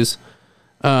honeymoon phase.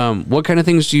 What kind of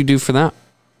things do you do for that?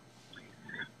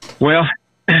 Well,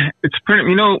 it's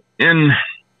pretty,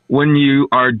 when you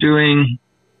are doing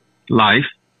life,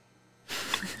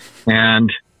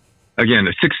 and again,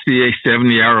 a 60,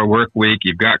 70-hour work week,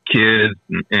 you've got kids,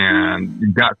 and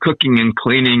you've got cooking and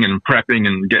cleaning and prepping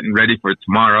and getting ready for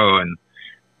tomorrow and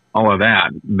all of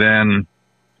that, then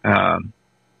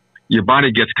your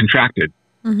body gets contracted.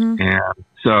 And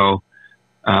so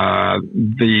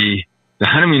the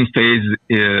honeymoon phase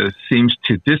seems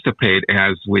to dissipate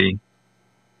as we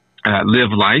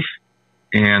live life.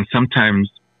 And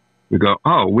sometimes we go,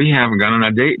 we haven't gone on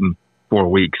a date in 4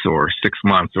 weeks or 6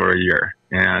 months or a year.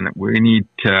 and we need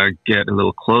to get a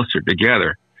little closer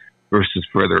together versus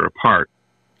further apart.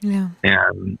 Yeah.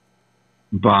 And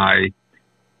by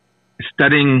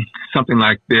studying something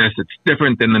like this, it's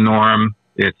different than the norm.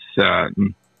 It's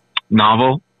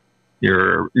novel.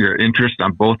 Your interest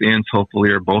on both ends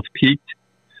hopefully are both peaked,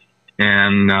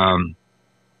 and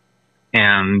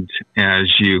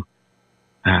as you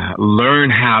learn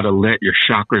how to let your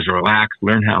chakras relax,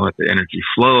 learn how to let the energy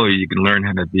flow, you can learn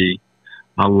how to be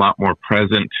a lot more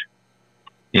present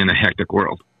in a hectic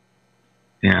world.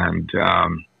 And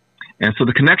so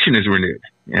the connection is renewed,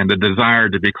 and the desire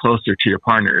to be closer to your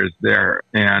partner is there.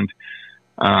 And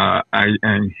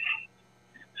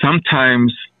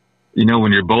sometimes, you know,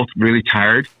 when you're both really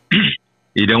tired,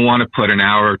 you don't want to put an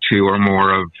hour or two or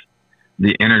more of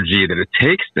the energy that it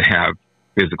takes to have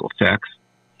physical sex.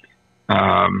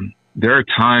 There are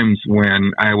times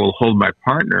when I will hold my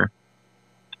partner,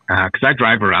 because I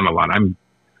drive around a lot. I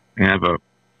have a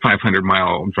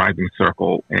 500-mile driving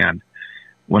circle, and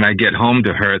when I get home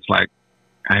to her, it's like,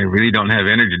 I really don't have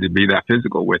energy to be that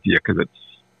physical with you because it's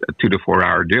a 2 to 4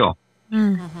 hour deal.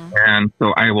 Mm-hmm. And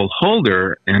so I will hold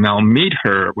her, and I'll meet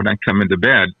her when I come into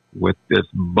bed with this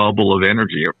bubble of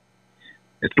energy.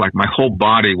 It's like my whole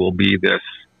body will be this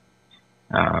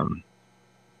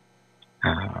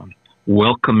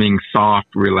welcoming, soft,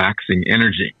 relaxing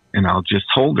energy, and I'll just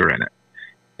hold her in it.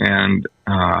 And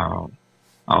I'll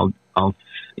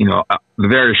the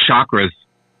various chakras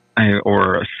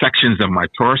or sections of my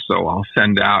torso, I'll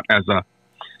send out as a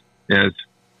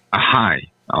high.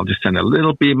 I'll just send a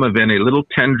little beam of energy, a little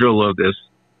tendril of this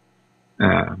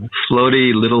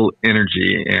floaty little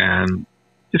energy, and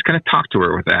just kind of talk to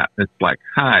her with that. It's like,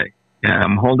 hi,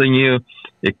 I'm holding you.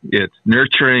 It's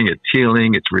nurturing, it's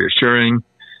healing, it's reassuring.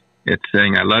 It's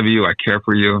saying, I love you, I care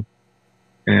for you.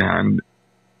 And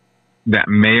that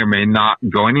may or may not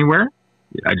go anywhere.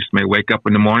 I just may wake up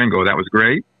in the morning and go, that was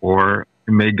great. Or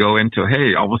it may go into,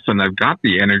 hey, all of a sudden I've got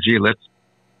the energy, let's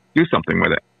do something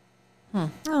with it.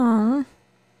 Aww.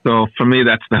 So for me,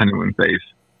 that's the honeymoon phase.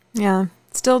 Yeah.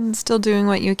 Still doing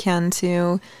what you can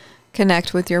to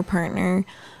connect with your partner.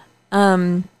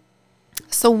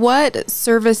 So what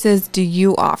services do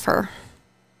you offer?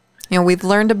 You know, we've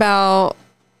learned about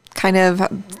kind of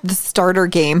the starter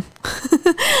game.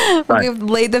 Right. We've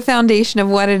laid the foundation of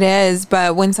what it is,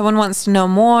 but when someone wants to know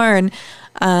more, and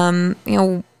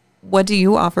what do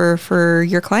you offer for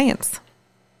your clients?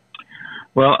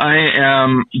 Well, I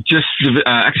am just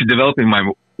actually developing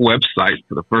my website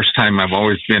for the first time. I've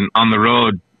always been on the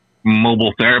road,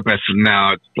 mobile therapist, and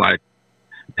now it's like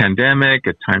pandemic.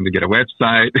 It's time to get a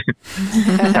website.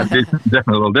 Definitely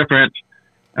a little different.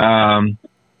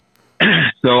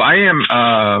 So I am,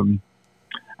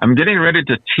 I'm getting ready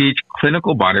to teach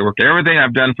clinical bodywork, everything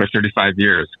I've done for 35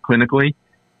 years clinically.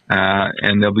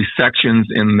 And there'll be sections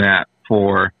in that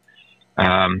for,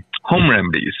 home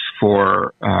remedies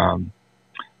for,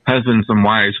 husbands and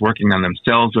wives working on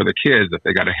themselves or the kids if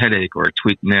they got a headache or a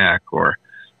tweaked neck or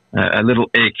a little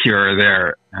ache here or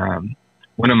there.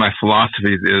 One of my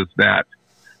philosophies is that,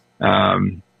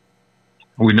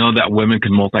 we know that women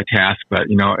can multitask, but,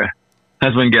 you know,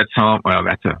 husband gets home. Well,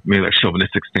 that's maybe a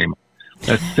chauvinistic statement.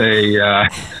 Let's say,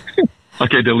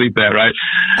 okay, delete that, right?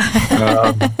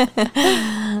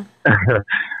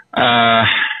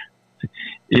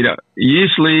 You know,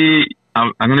 usually,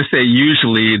 I'm going to say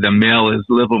usually the male is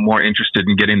a little more interested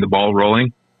in getting the ball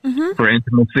rolling for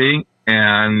intimacy.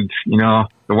 And, you know,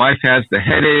 the wife has the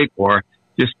headache or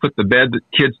just put the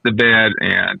kids to bed,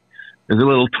 and there's a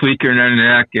little tweaker in their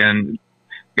neck, and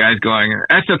guy's going,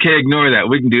 that's okay, ignore that.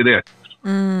 We can do this.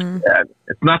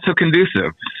 It's not so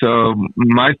conducive. So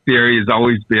my theory has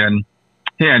always been,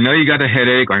 hey, I know you got a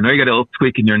headache, or I know you got a little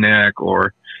tweak in your neck,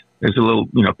 or there's a little,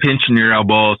 you know, pinch in your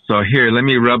elbow. So here, let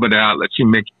me rub it out. Let's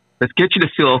get you to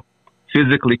feel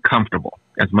physically comfortable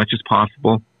as much as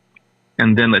possible.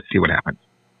 And then let's see what happens.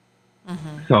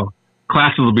 So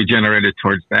classes will be generated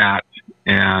towards that.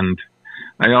 And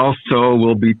I also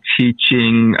will be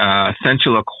teaching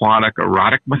sensual aquatic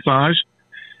erotic massage.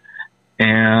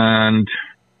 And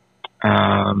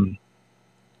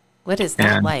what is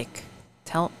that like?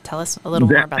 Tell us a little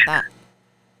more about that.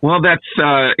 Well, that's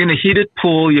in a heated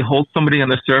pool. You hold somebody on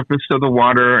the surface of the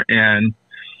water, and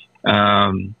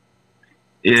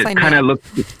it kind of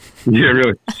looks. Yeah,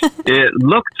 really. It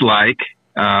looks like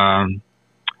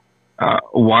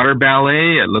water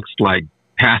ballet. It looks like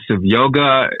passive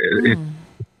yoga. It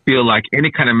feels like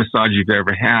any kind of massage you've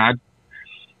ever had.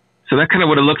 So that's kind of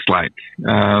what it looks like.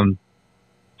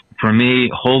 For me,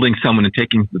 holding someone and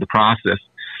taking through the process,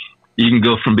 you can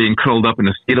go from being curled up in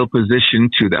a fetal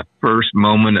position to that first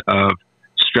moment of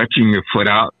stretching your foot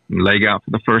out and leg out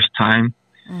for the first time.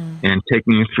 and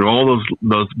taking you through all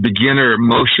those beginner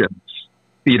motions,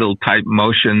 fetal type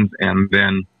motions, and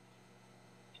then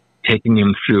taking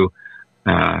them through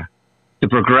the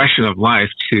progression of life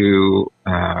to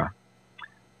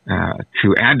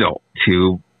adult,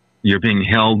 to you're being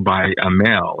held by a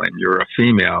male and you're a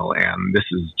female, and this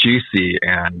is juicy,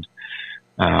 and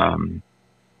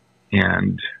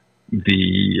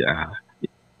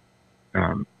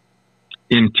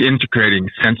integrating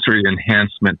sensory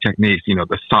enhancement techniques,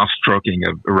 the soft stroking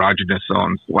of erogenous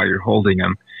zones while you're holding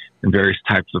them in various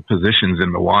types of positions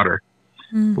in the water,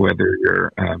 whether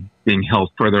you're being held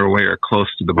further away or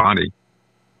close to the body.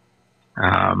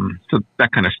 So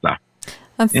that kind of stuff.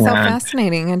 That's so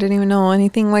fascinating. I didn't even know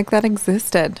anything like that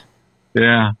existed.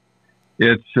 Yeah,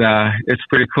 it's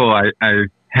pretty cool. I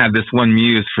had this one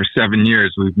muse for 7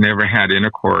 years. We've never had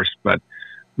intercourse, but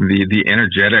the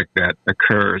energetic that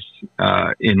occurs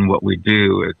in what we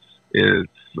do is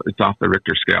off the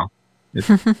Richter scale. It's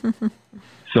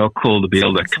so cool to be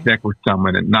able to connect with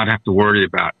someone and not have to worry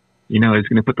about, he's going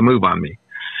to put the move on me.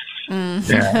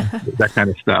 Yeah, that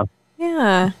kind of stuff.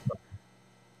 Yeah.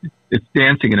 It's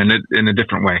dancing in a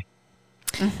different way.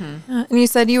 And you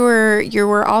said you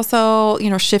were also,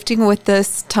 shifting with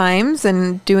this times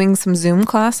and doing some Zoom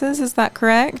classes. Is that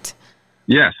correct?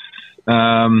 Yes.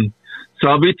 So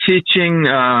I'll be teaching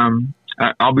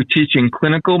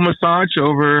clinical massage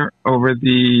over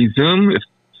the Zoom if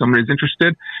somebody's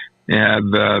interested.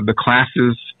 The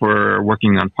classes for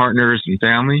working on partners and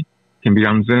family can be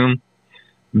on Zoom.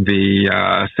 The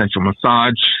essential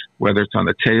massage, whether it's on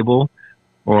the table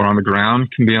or on the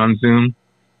ground, can be on Zoom.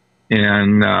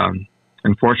 And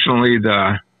unfortunately,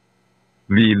 the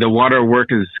water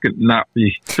work is not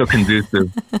be so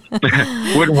conducive.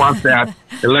 Wouldn't want that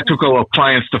electrical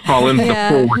appliance to fall into the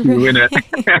pool with you in it.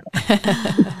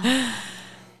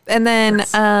 And then,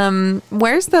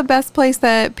 where's the best place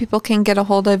that people can get a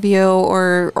hold of you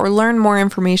or learn more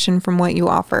information from what you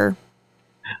offer?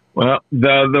 Well,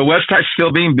 the website's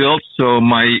still being built, so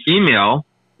my email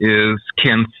is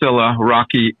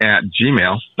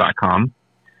cancillarocky@gmail.com,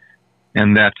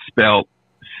 and that's spelled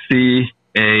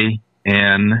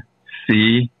CANCILLA,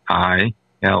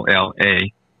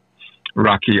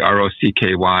 Rocky,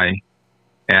 ROCKY,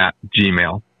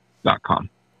 @gmail.com.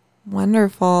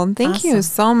 Wonderful. Thank you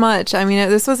so much. I mean,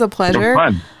 this was a pleasure.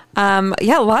 Fun.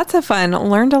 Lots of fun.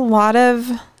 Learned a lot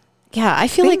of. Yeah, I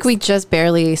feel like we just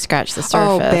barely scratched the surface.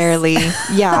 Oh, barely.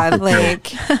 Yeah,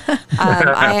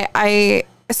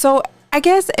 So I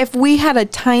guess if we had a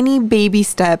tiny baby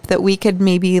step that we could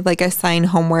maybe assign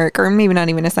homework, or maybe not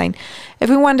even assign, if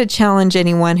we wanted to challenge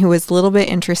anyone who was a little bit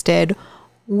interested,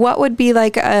 what would be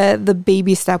the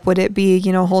baby step? Would it be,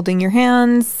 holding your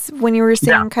hands when you were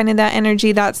saying kind of that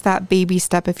energy? That's that baby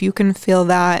step. If you can feel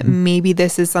that, maybe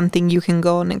this is something you can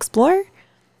go and explore.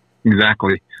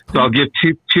 Exactly. So I'll give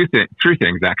three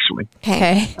things actually.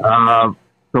 Okay.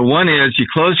 So one is you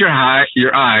close your eyes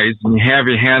and you have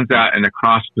your hands out in a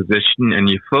cross position, and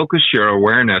you focus your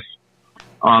awareness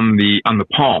on the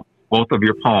palm, both of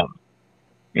your palms,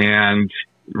 and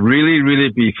really, really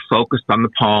be focused on the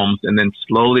palms, and then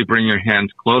slowly bring your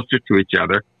hands closer to each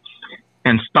other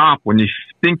and stop when you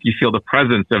think you feel the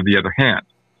presence of the other hand.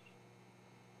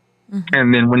 Mm-hmm.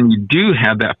 And then when you do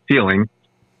have that feeling,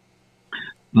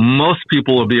 most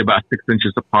people will be about 6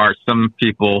 inches apart. Some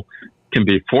people can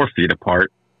be 4 feet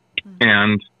apart.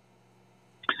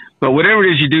 But whatever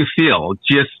it is you do feel,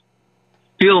 just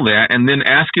feel that, and then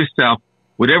ask yourself,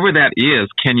 whatever that is,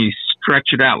 can you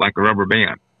stretch it out like a rubber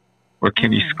band? Or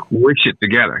can you squish it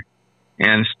together?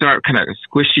 And start kind of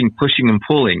squishing, pushing, and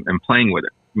pulling and playing with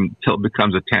it until it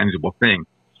becomes a tangible thing.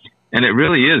 And it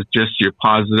really is just your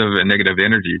positive and negative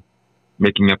energy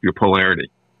making up your polarity.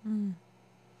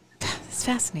 It's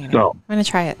fascinating. So, I'm going to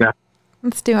try it. Yeah.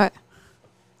 Let's do it.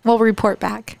 We'll report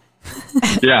back.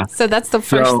 Yeah. So that's the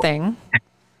first thing.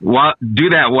 Do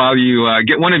that while you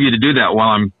get one of you to do that while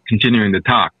I'm continuing to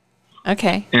talk.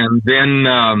 Okay. And then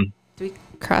do we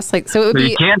cross so it would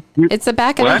be it's the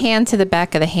back of the hand to the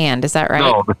back of the hand. Is that right?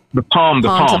 No, the palm. To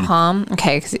palm.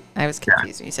 Okay, 'cause I was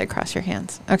confused when you said cross your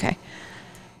hands. Okay.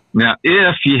 Now,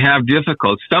 if you have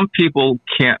difficulty, some people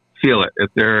can't feel it if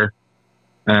they're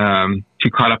too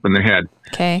caught up in their head.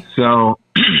 Okay. So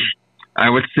I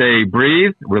would say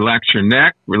breathe, relax your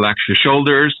neck, relax your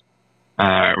shoulders,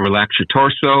 relax your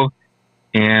torso.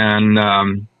 And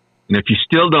if you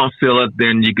still don't feel it,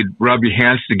 then you could rub your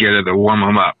hands together to warm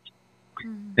them up.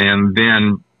 And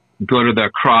then go to the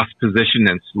cross position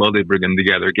and slowly bring them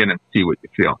together again and see what you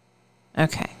feel.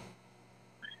 Okay.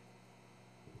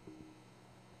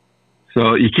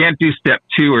 So you can't do step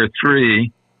 2 or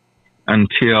 3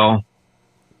 until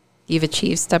You've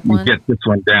achieved step you one? get this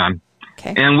one down.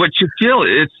 Okay. And what you feel,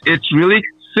 it's really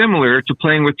similar to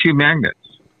playing with two magnets.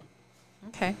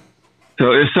 Okay.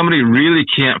 So if somebody really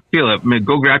can't feel it,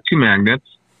 go grab two magnets,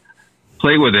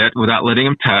 play with it without letting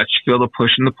them touch, feel the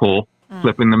push and the pull,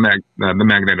 flipping the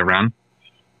magnet around.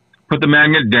 Put the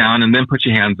magnet down and then put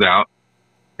your hands out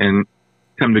and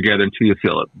come together until you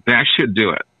feel it. That should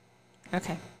do it.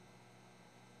 Okay.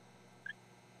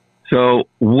 So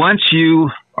once you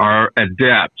are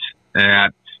adept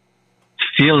at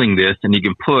feeling this and you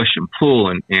can push and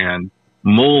pull and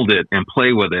mold it and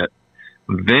play with it,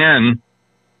 then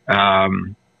I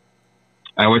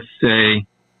would say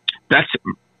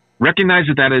recognize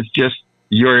that is just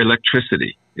your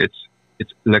electricity. It's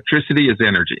electricity is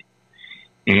energy.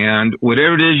 And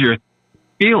whatever it is you're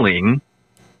feeling,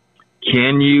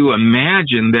 can you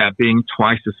imagine that being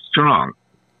twice as strong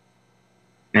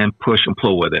and push and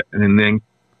pull with it? And then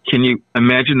can you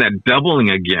imagine that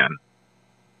doubling again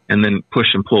and then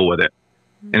push and pull with it?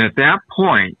 And at that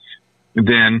point,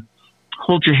 then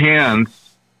hold your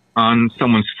hands on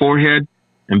someone's forehead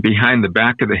and behind the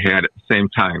back of the head at the same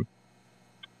time.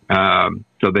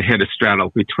 So the head is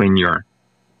straddled between your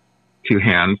two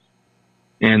hands.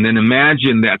 And then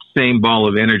imagine that same ball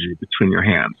of energy between your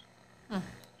hands.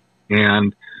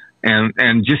 And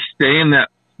just stay in that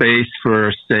space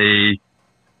for, say,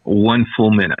 1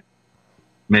 full minute,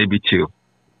 maybe 2.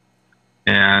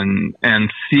 And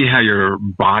see how your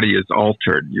body is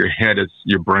altered. Your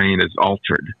brain is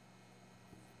altered.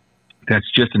 That's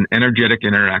just an energetic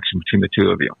interaction between the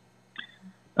two of you,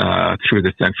 through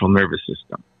the central nervous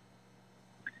system.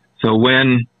 So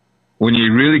when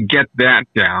you really get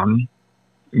that down,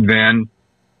 then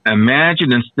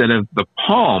imagine instead of the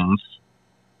palms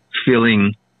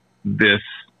feeling this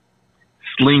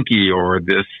slinky or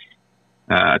this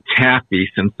taffy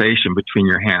sensation between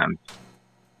your hands,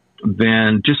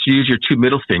 then just use your 2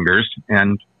 middle fingers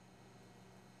and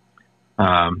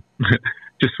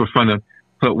just for fun,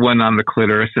 put one on the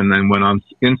clitoris and then one on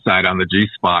inside on the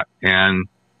G-spot and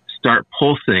start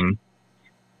pulsing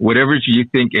whatever you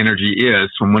think energy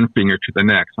is from one finger to the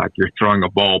next, like you're throwing a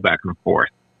ball back and forth.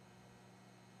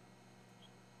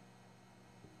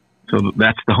 So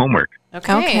that's the homework.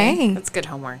 Okay. That's good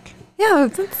homework. Yeah,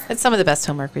 It's some of the best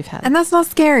homework we've had. and that's not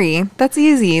scary. That's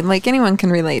easy. Like anyone can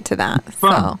relate to that.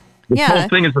 Fun. So, This whole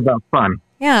thing is about fun.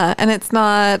 yeah, and it's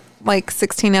not like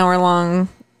 16-hour long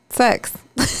sex.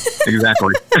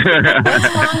 Exactly.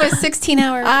 Along with 16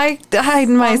 hours. I hide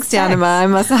my stamina.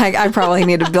 I probably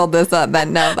need to build this up. But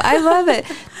no, I love it.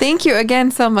 Thank you again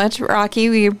so much, Rocky.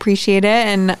 We appreciate it.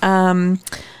 And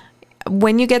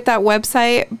when you get that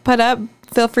website put up,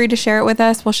 feel free to share it with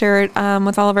us. We'll share it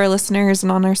with all of our listeners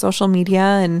and on our social media.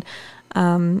 And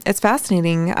it's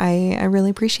fascinating. I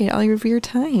really appreciate all of your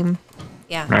time.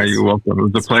 Yeah. You're welcome.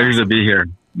 It was a pleasure to be here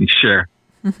and share.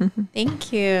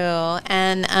 Thank you.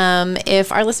 And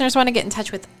if our listeners want to get in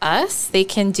touch with us, they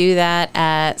can do that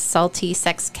at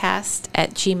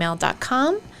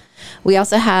saltysexcast@gmail.com. We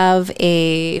also have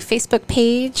a Facebook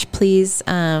page. Please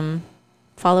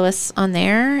follow us on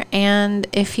there. And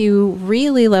if you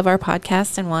really love our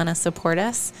podcast and want to support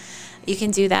us, you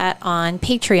can do that on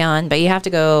Patreon, but you have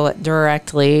to go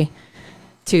directly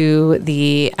to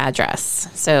the address.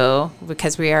 So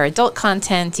because we are adult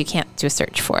content, you can't do a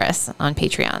search for us on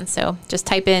Patreon. So just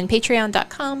type in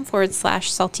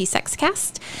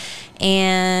patreon.com/saltysexcast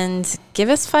and give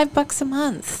us $5 a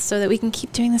month so that we can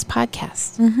keep doing this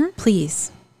podcast.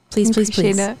 Please. Please.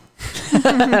 Appreciate it.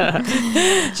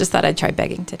 Just thought I'd try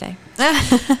begging today.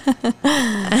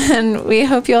 And we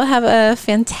hope you'll have a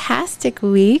fantastic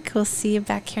week. We'll see you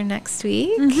back here next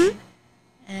week.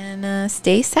 And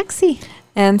stay sexy.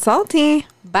 And salty.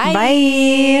 Bye.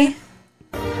 Bye.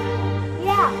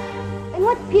 Yeah. And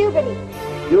what's puberty?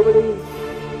 Puberty?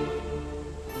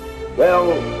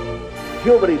 Well,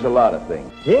 puberty's a lot of things.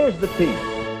 Here's the piece.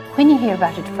 When you hear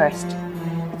about it first,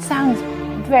 it sounds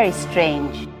very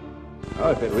strange.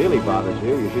 Oh, if it really bothers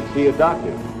you, you should see a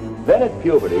doctor. Then at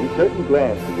puberty, certain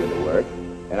glands begin to work,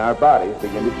 and our bodies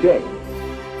begin to change.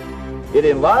 It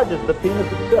enlarges the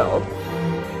penis itself.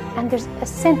 And there's a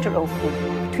center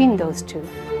opening between those two,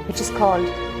 which is called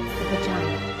the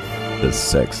vagina. The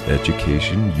sex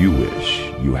education you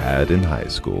wish you had in high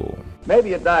school.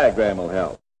 Maybe a diagram will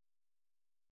help.